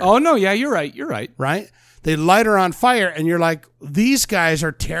fire. Oh no, yeah, you're right. Right? They light her on fire, and you're like, these guys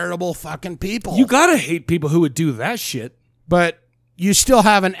are terrible fucking people. You gotta hate people who would do that shit. But you still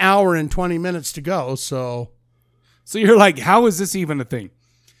have an hour and 20 minutes to go, so you're like, how is this even a thing?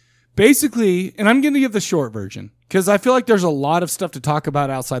 Basically, and I'm going to give the short version because I feel like there's a lot of stuff to talk about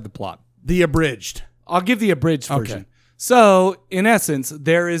outside the plot. The abridged. I'll give the abridged version. So, in essence,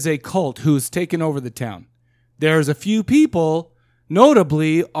 there is a cult who's taken over the town. There's a few people,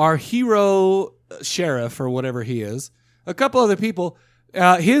 notably our hero sheriff or whatever he is, a couple other people,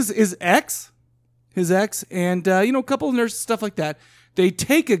 his ex, and a couple of nurses, stuff like that. They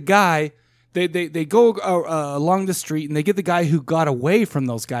take a guy. They go along the street and they get the guy who got away from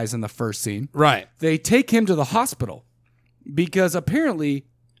those guys in the first scene. Right. They take him to the hospital because apparently,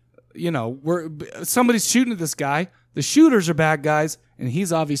 somebody's shooting at this guy. The shooters are bad guys, and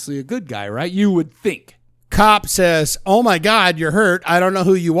he's obviously a good guy, right? You would think. Cop says, "Oh my God, you're hurt. I don't know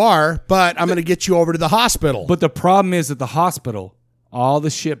who you are, but I'm going to get you over to the hospital." But the problem is at the hospital, all the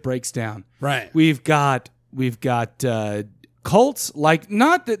shit breaks down. Right. We've got cults, like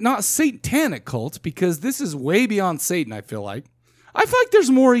not satanic cults, because this is way beyond Satan. I feel like there's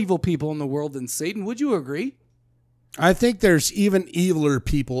more evil people in the world than Satan. Would you agree? I think there's even eviler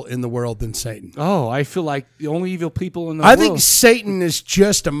people in the world than Satan. Oh, I feel like the only evil people in the world. I think Satan is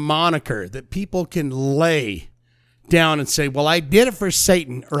just a moniker that people can lay down and say, "Well, I did it for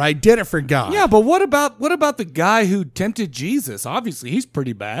Satan," or "I did it for God." Yeah, but what about the guy who tempted Jesus? Obviously, he's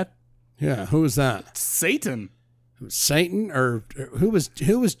pretty bad. Yeah, who was that? Satan. Satan, or who was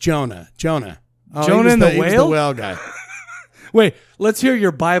Jonah? Jonah. Oh, Jonah and the whale? He was the whale guy. Wait, let's hear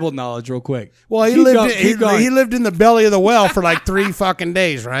your Bible knowledge real quick. Well, he lived in the belly of the whale for like 3 fucking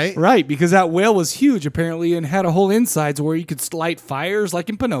days, right? Right, because that whale was huge apparently and had a whole insides where you could light fires like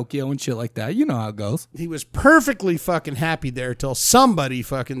in Pinocchio and shit like that. You know how it goes. He was perfectly fucking happy there till somebody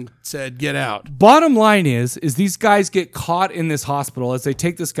fucking said, get out. Bottom line is these guys get caught in this hospital as they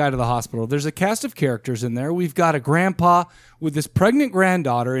take this guy to the hospital. There's a cast of characters in there. We've got a grandpa with this pregnant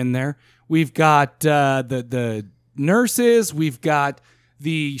granddaughter in there. We've got the nurses. We've got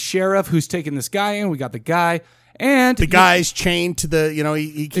the sheriff who's taking this guy in. We got the guy. And the guy's chained to the,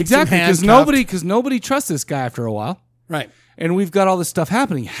 he keeps exactly him because nobody trusts this guy after a while. Right. And we've got all this stuff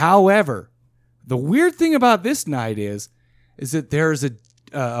happening. However, the weird thing about this night is that there's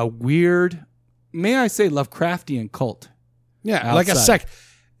a weird, may I say, Lovecraftian cult. Yeah, outside.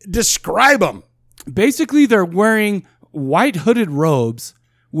 Describe them. Basically, they're wearing white hooded robes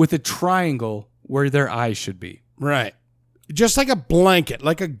with a triangle where their eyes should be. Right. Just like a blanket,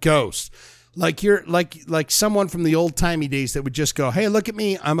 like a ghost. Like you're like someone from the old timey days that would just go, "Hey, look at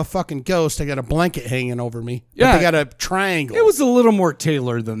me! I'm a fucking ghost. I got a blanket hanging over me." Yeah, but they got a triangle. It was a little more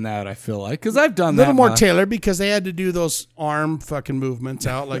tailored than that. I feel like because I've done a little that more tailored because they had to do those arm fucking movements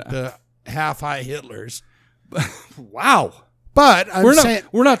out like the half-high Hitlers. Wow. But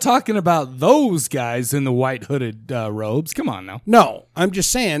we're not talking about those guys in the white hooded robes. Come on now. No, I'm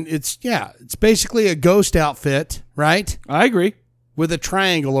just saying it's basically a ghost outfit, right? I agree. With a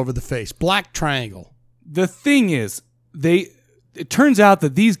triangle over the face, black triangle. The thing is, it turns out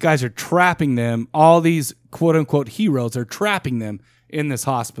that these guys are trapping them. All these quote unquote heroes are trapping them in this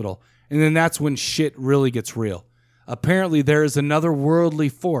hospital. And then that's when shit really gets real. Apparently there is another worldly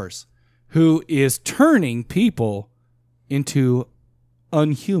force who is turning people into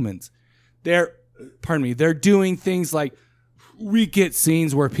unhumans. They're doing things like we get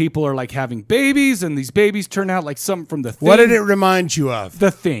scenes where people are like having babies and these babies turn out like something from The Thing. What did it remind you of?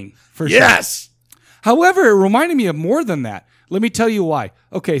 The Thing, for sure. Yes. However, it reminded me of more than that. Let me tell you why.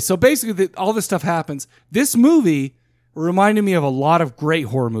 Okay, so basically all this stuff happens. This movie reminded me of a lot of great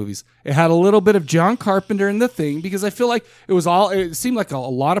horror movies. It had a little bit of John Carpenter in The Thing because I feel like it seemed like a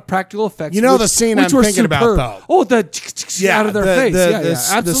lot of practical effects. You know the scene I'm thinking about though. Oh, the out of their face.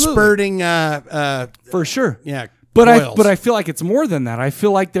 Absolutely. The spurting for sure. Yeah. But I feel like it's more than that. I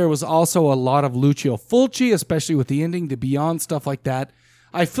feel like there was also a lot of Lucio Fulci, especially with the ending to Beyond, stuff like that.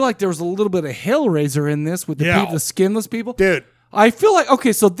 I feel like there was a little bit of Hellraiser in this with the skinless people. Dude. I feel like,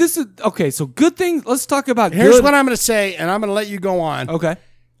 so good things. Let's talk about Here's what I'm going to say, and I'm going to let you go on. Okay.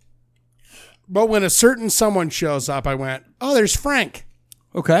 But when a certain someone shows up, I went, oh, there's Frank.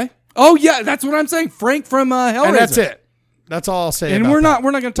 Okay. Oh, yeah, that's what I'm saying. Frank from Hellraiser. And that's it. That's all I'll say and about we're that.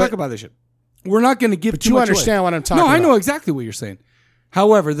 not going to talk about this shit. We're not going to give too you much understand away. what I'm talking about. No, I know exactly what you're saying.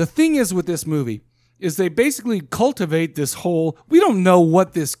 However, the thing is with this movie is they basically cultivate this whole, we don't know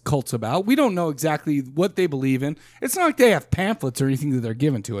what this cult's about. We don't know exactly what they believe in. It's not like they have pamphlets or anything that they're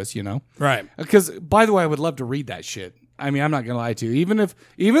giving to us, Right. Because, by the way, I would love to read that shit. I mean, I'm not going to lie to you.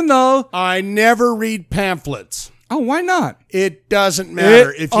 Even though I never read pamphlets. Oh, why not? It doesn't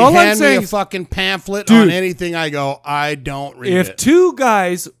matter. If you hand me a fucking pamphlet on anything, I go, I don't read it. If two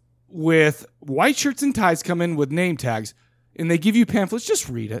guys with white shirts and ties come in with name tags and they give you pamphlets, just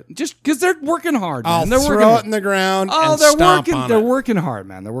read it. Just because they're working hard, man. They're throw it in the ground and stomp on it. They're working hard,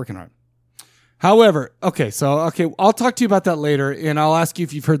 man. They're working hard. However, I'll talk to you about that later, and I'll ask you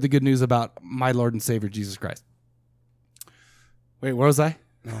if you've heard the good news about my Lord and Savior, Jesus Christ. Wait, where was I?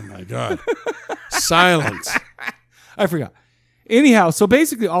 Oh, my God. Silence. I forgot. Anyhow, so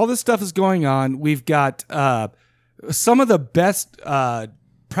basically all this stuff is going on. We've got some of the best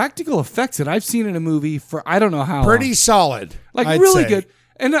practical effects that I've seen in a movie for I don't know how Pretty long. solid. Like I'd really say. good.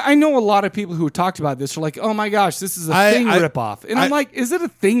 And I know a lot of people who talked about this are like, oh my gosh, this is a Thing ripoff. And I'm like, is it a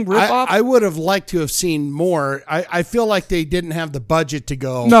Thing ripoff? I would have liked to have seen more. I feel like they didn't have the budget to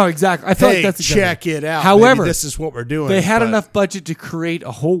go. No, exactly. I feel like that's exactly check it out. However, maybe this is what we're doing. They had enough budget to create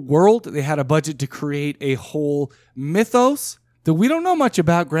a whole world. They had a budget to create a whole mythos that we don't know much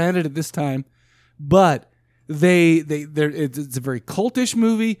about, granted, at this time. But it's a very cultish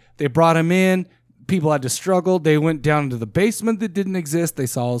movie. They brought him in. People had to struggle. They went down into the basement that didn't exist. They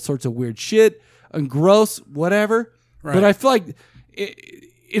saw all sorts of weird shit and gross, whatever. Right. But I feel like,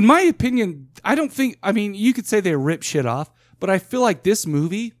 in my opinion, you could say they ripped shit off, but I feel like this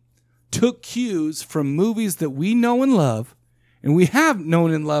movie took cues from movies that we know and love, and we have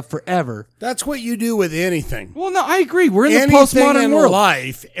known and loved forever. That's what you do with anything. Well, no, I agree. We're in the postmodern world.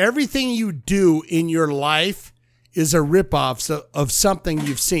 Life, everything you do in your life is a ripoff of something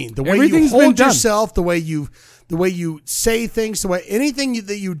you've seen. The way you hold yourself, the way you say things, anything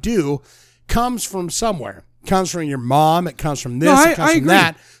that you do comes from somewhere. comes from your mom. It comes from this. No, it comes I from agree.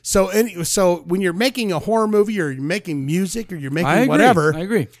 that. So when you're making a horror movie or you're making music or you're I making agree. whatever, I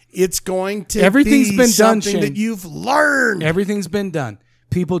agree. it's going to Everything's be been done, something Shane. that you've learned. Everything's been done.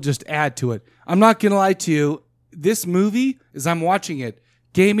 People just add to it. I'm not going to lie to you. This movie, as I'm watching it,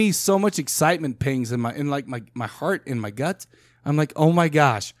 gave me so much excitement pings in my heart, in my guts. I'm like, oh my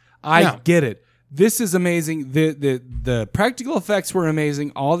gosh, I get it. This is amazing. The practical effects were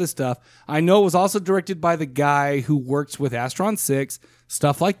amazing. All this stuff. I know it was also directed by the guy who works with Astron 6,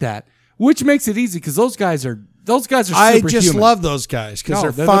 stuff like that, which makes it easy because those guys are I just superhuman. love those guys because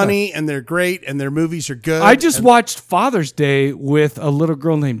No, they're funny and they're great and their movies are good. I just watched Father's Day with a little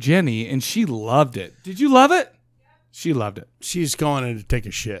girl named Jenny, and she loved it. Did you love it? She loved it. She's going in to take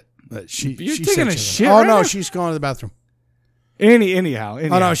a shit. But You're she taking said a she- shit Oh right no, now? she's going to the bathroom. Anyhow.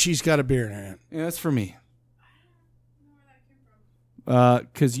 Oh no, she's got a beer in her hand. Yeah, that's for me.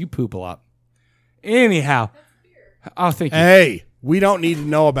 Because you poop a lot. Anyhow. Oh, thank you. Hey, we don't need to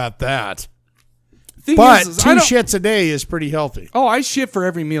know about that. Thing But is, 2 I don't- shits a day is pretty healthy. Oh, I shit for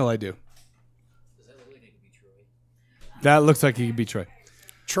every meal I do. That looks like he could be Troy.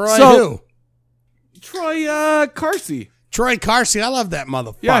 Troy So- who? Troy Carsey. Troy Carsey. I love that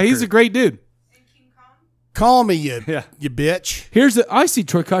motherfucker. Yeah, he's a great dude. Call me, you Yeah. you bitch. I see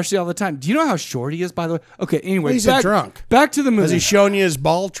Troy Carsey all the time. Do you know how short he is, by the way? Okay, anyway. Well, he's a drunk. Back to the movie. Has he shown you his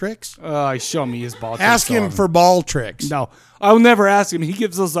ball tricks? He's shown me his ball. Ask tricks, him so- for ball tricks. No, I will never ask him. He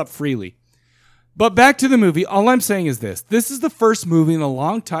gives those up freely. But back to the movie. All I'm saying is this. This is the first movie in a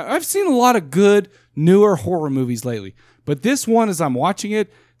long time. I've seen a lot of good, newer horror movies lately. But this one, as I'm watching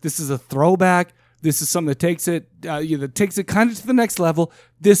it, this is a throwback. This is something that takes it kind of to the next level.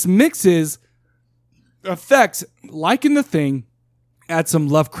 This mixes effects, like in The Thing, add some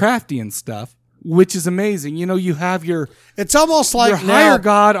Lovecraftian stuff, which is amazing. You know, you have your It's almost like your now, higher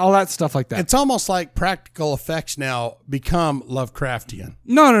god, all that stuff like that. It's almost like practical effects now become Lovecraftian.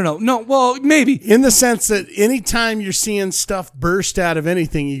 No. Well, maybe. In the sense that anytime you're seeing stuff burst out of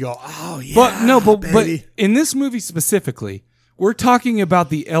anything, you go, oh, yeah. But baby. in this movie specifically, we're talking about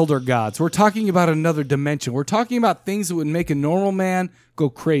the elder gods. We're talking about another dimension. We're talking about things that would make a normal man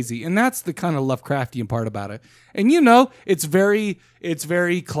go crazy. And that's the kind of Lovecraftian part about it. And you know, it's very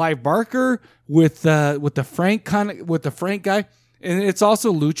Clive Barker with the Frank guy. And it's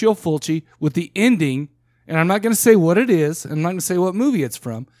also Lucio Fulci with the ending. And I'm not going to say what it is. I'm not going to say what movie it's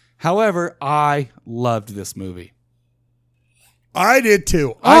from. However, I loved this movie. I did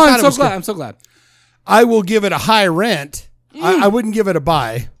too. I'm so glad. I will give it a high rent. I wouldn't give it a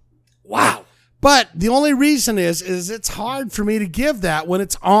buy. Wow. But the only reason is it's hard for me to give that when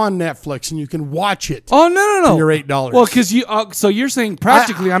it's on Netflix and you can watch it. Oh, no. For your $8. Well, because so you're saying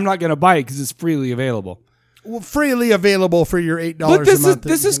practically I'm not going to buy it because it's freely available. Well, freely available for your $8 But a month.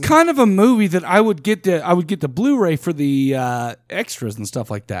 this is kind of a movie that I would get the Blu-ray for the extras and stuff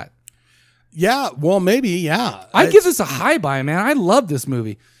like that. Yeah, well, maybe, yeah. I give this a high buy, man. I love this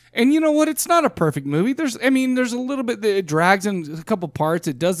movie. And you know what? It's not a perfect movie. There's a little bit that it drags in a couple parts.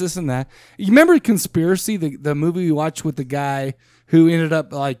 It does this and that. You remember Conspiracy, the movie we watched with the guy who ended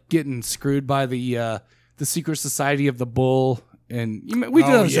up like getting screwed by the secret society of the bull, and we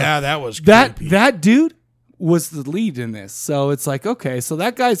did. That was creepy. that dude was the lead in this. So it's like, okay, so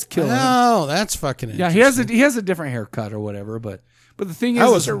that guy's killing. Oh, that's fucking Yeah, interesting. he has a different haircut or whatever. But the thing That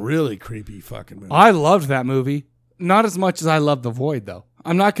is, was a really creepy fucking movie. I loved that movie. Not as much as I love The Void, though.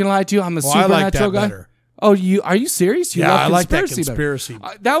 I'm not gonna lie to you. I'm a I like supernatural that guy. better. Oh, are you serious? You Yeah, love I like that Conspiracy better.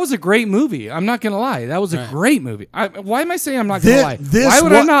 Conspiracy. That was a great movie. I'm not gonna lie. That was a great movie. Why am I saying I'm not gonna lie? This Why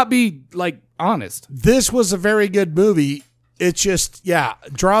would I wa- not be like honest? This was a very good movie. It's just,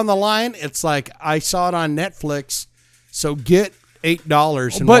 drawing the line. It's like I saw it on Netflix, so get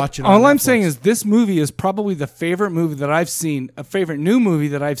 $8 and watch it on all I'm Netflix. saying is this movie is probably the favorite movie that I've seen, a favorite new movie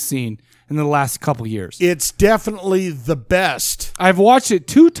that I've seen in the last couple years. It's definitely the best. I've watched it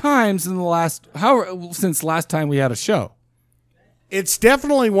 2 times in since last time we had a show. It's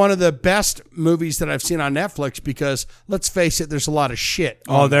definitely one of the best movies that I've seen on Netflix because, let's face it, there's a lot of shit.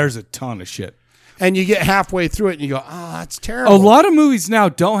 Oh, there's a ton of shit. And you get halfway through it and you go, oh, that's terrible. A lot of movies now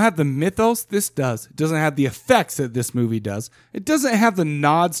don't have the mythos this does. It doesn't have the effects that this movie does. It doesn't have the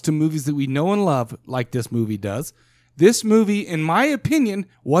nods to movies that we know and love like this movie does. This movie, in my opinion,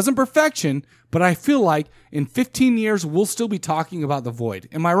 wasn't perfection, but I feel like in 15 years, we'll still be talking about The Void.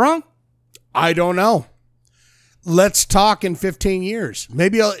 Am I wrong? I don't know. Let's talk in 15 years.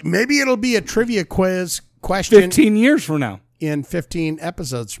 Maybe it'll be a trivia quiz question 15 years from now. in 15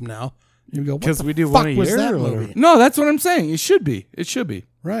 episodes from now. You go, Because what we the do fuck one a was year. that or movie? whatever. No, that's what I'm saying. It should be. It should be.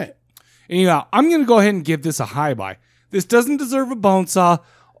 Right. Anyhow, I'm going to go ahead and give this a high buy. This doesn't deserve a bone saw.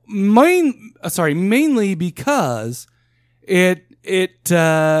 mainly because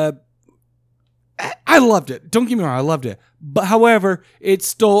I loved it. Don't get me wrong, I loved it. But however, it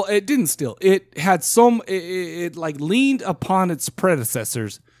had it like leaned upon its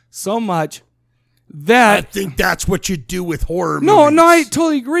predecessors so much that I think that's what you do with horror No, movies. no, I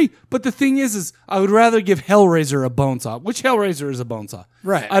totally agree. But the thing is I would rather give Hellraiser a bone saw. Which Hellraiser is a bone saw?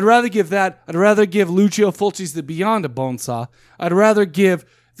 Right. I'd rather give that. I'd rather give Lucio Fulci's The Beyond a bone saw. I'd rather give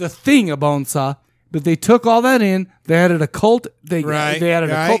The Thing a bone saw. But they took all that in. They added a cult. They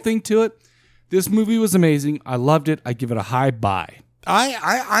added a cult thing to it. This movie was amazing. I loved it. I give it a high buy.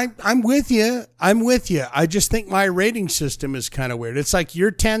 I'm with you. I'm with you. I just think my rating system is kind of weird. It's like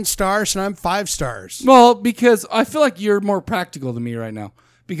you're 10 stars and I'm 5 stars. Well, because I feel like you're more practical than me right now.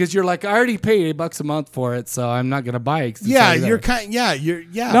 Because you're like, I already paid $8 a month for it, so I'm not going to buy it. Yeah, you're kind. Yeah, you're.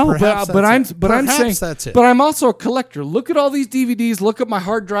 Yeah, no, perhaps but I'm perhaps saying that's it. But I'm also a collector. Look at all these DVDs. Look at my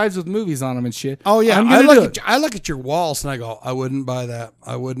hard drives with movies on them and shit. Oh yeah, I'm I gonna do it. I look at your walls and I go, I wouldn't buy that.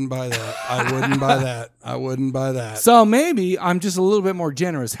 I wouldn't buy that. I wouldn't buy that. I wouldn't buy that. So maybe I'm just a little bit more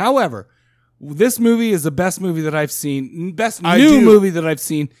generous. However, this movie is the best movie that I've seen, best new movie that I've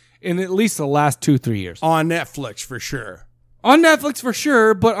seen in at least the last 2-3 years. On Netflix for sure. On Netflix for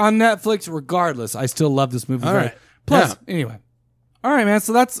sure, but on Netflix regardless, I still love this movie. All right. Plus, anyway. All right, man.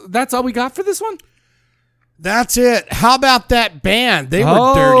 So that's all we got for this one? That's it. How about that band? They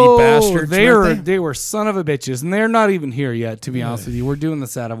were dirty bastards. They were son of a bitches, and they're not even here yet, to be honest with you. We're doing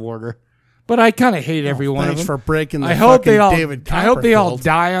this out of order. But I kind of hate every one of them. Thanks for breaking the I hope they all David I hope they all Copperfield.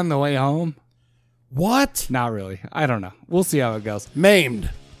 die on the way home. What? Not really. I don't know. We'll see how it goes. Maimed.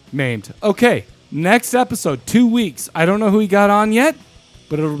 Okay. Next episode, 2 weeks. I don't know who he got on yet,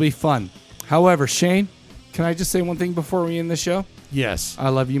 but it'll be fun. However, Shane, can I just say one thing before we end the show? Yes. I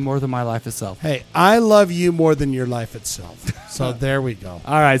love you more than my life itself. Hey, I love you more than your life itself. So there we go.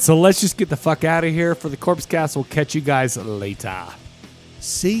 All right, so let's just get the fuck out of here. For the Corpse Cast, we'll catch you guys later.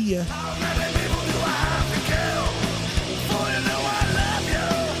 See ya.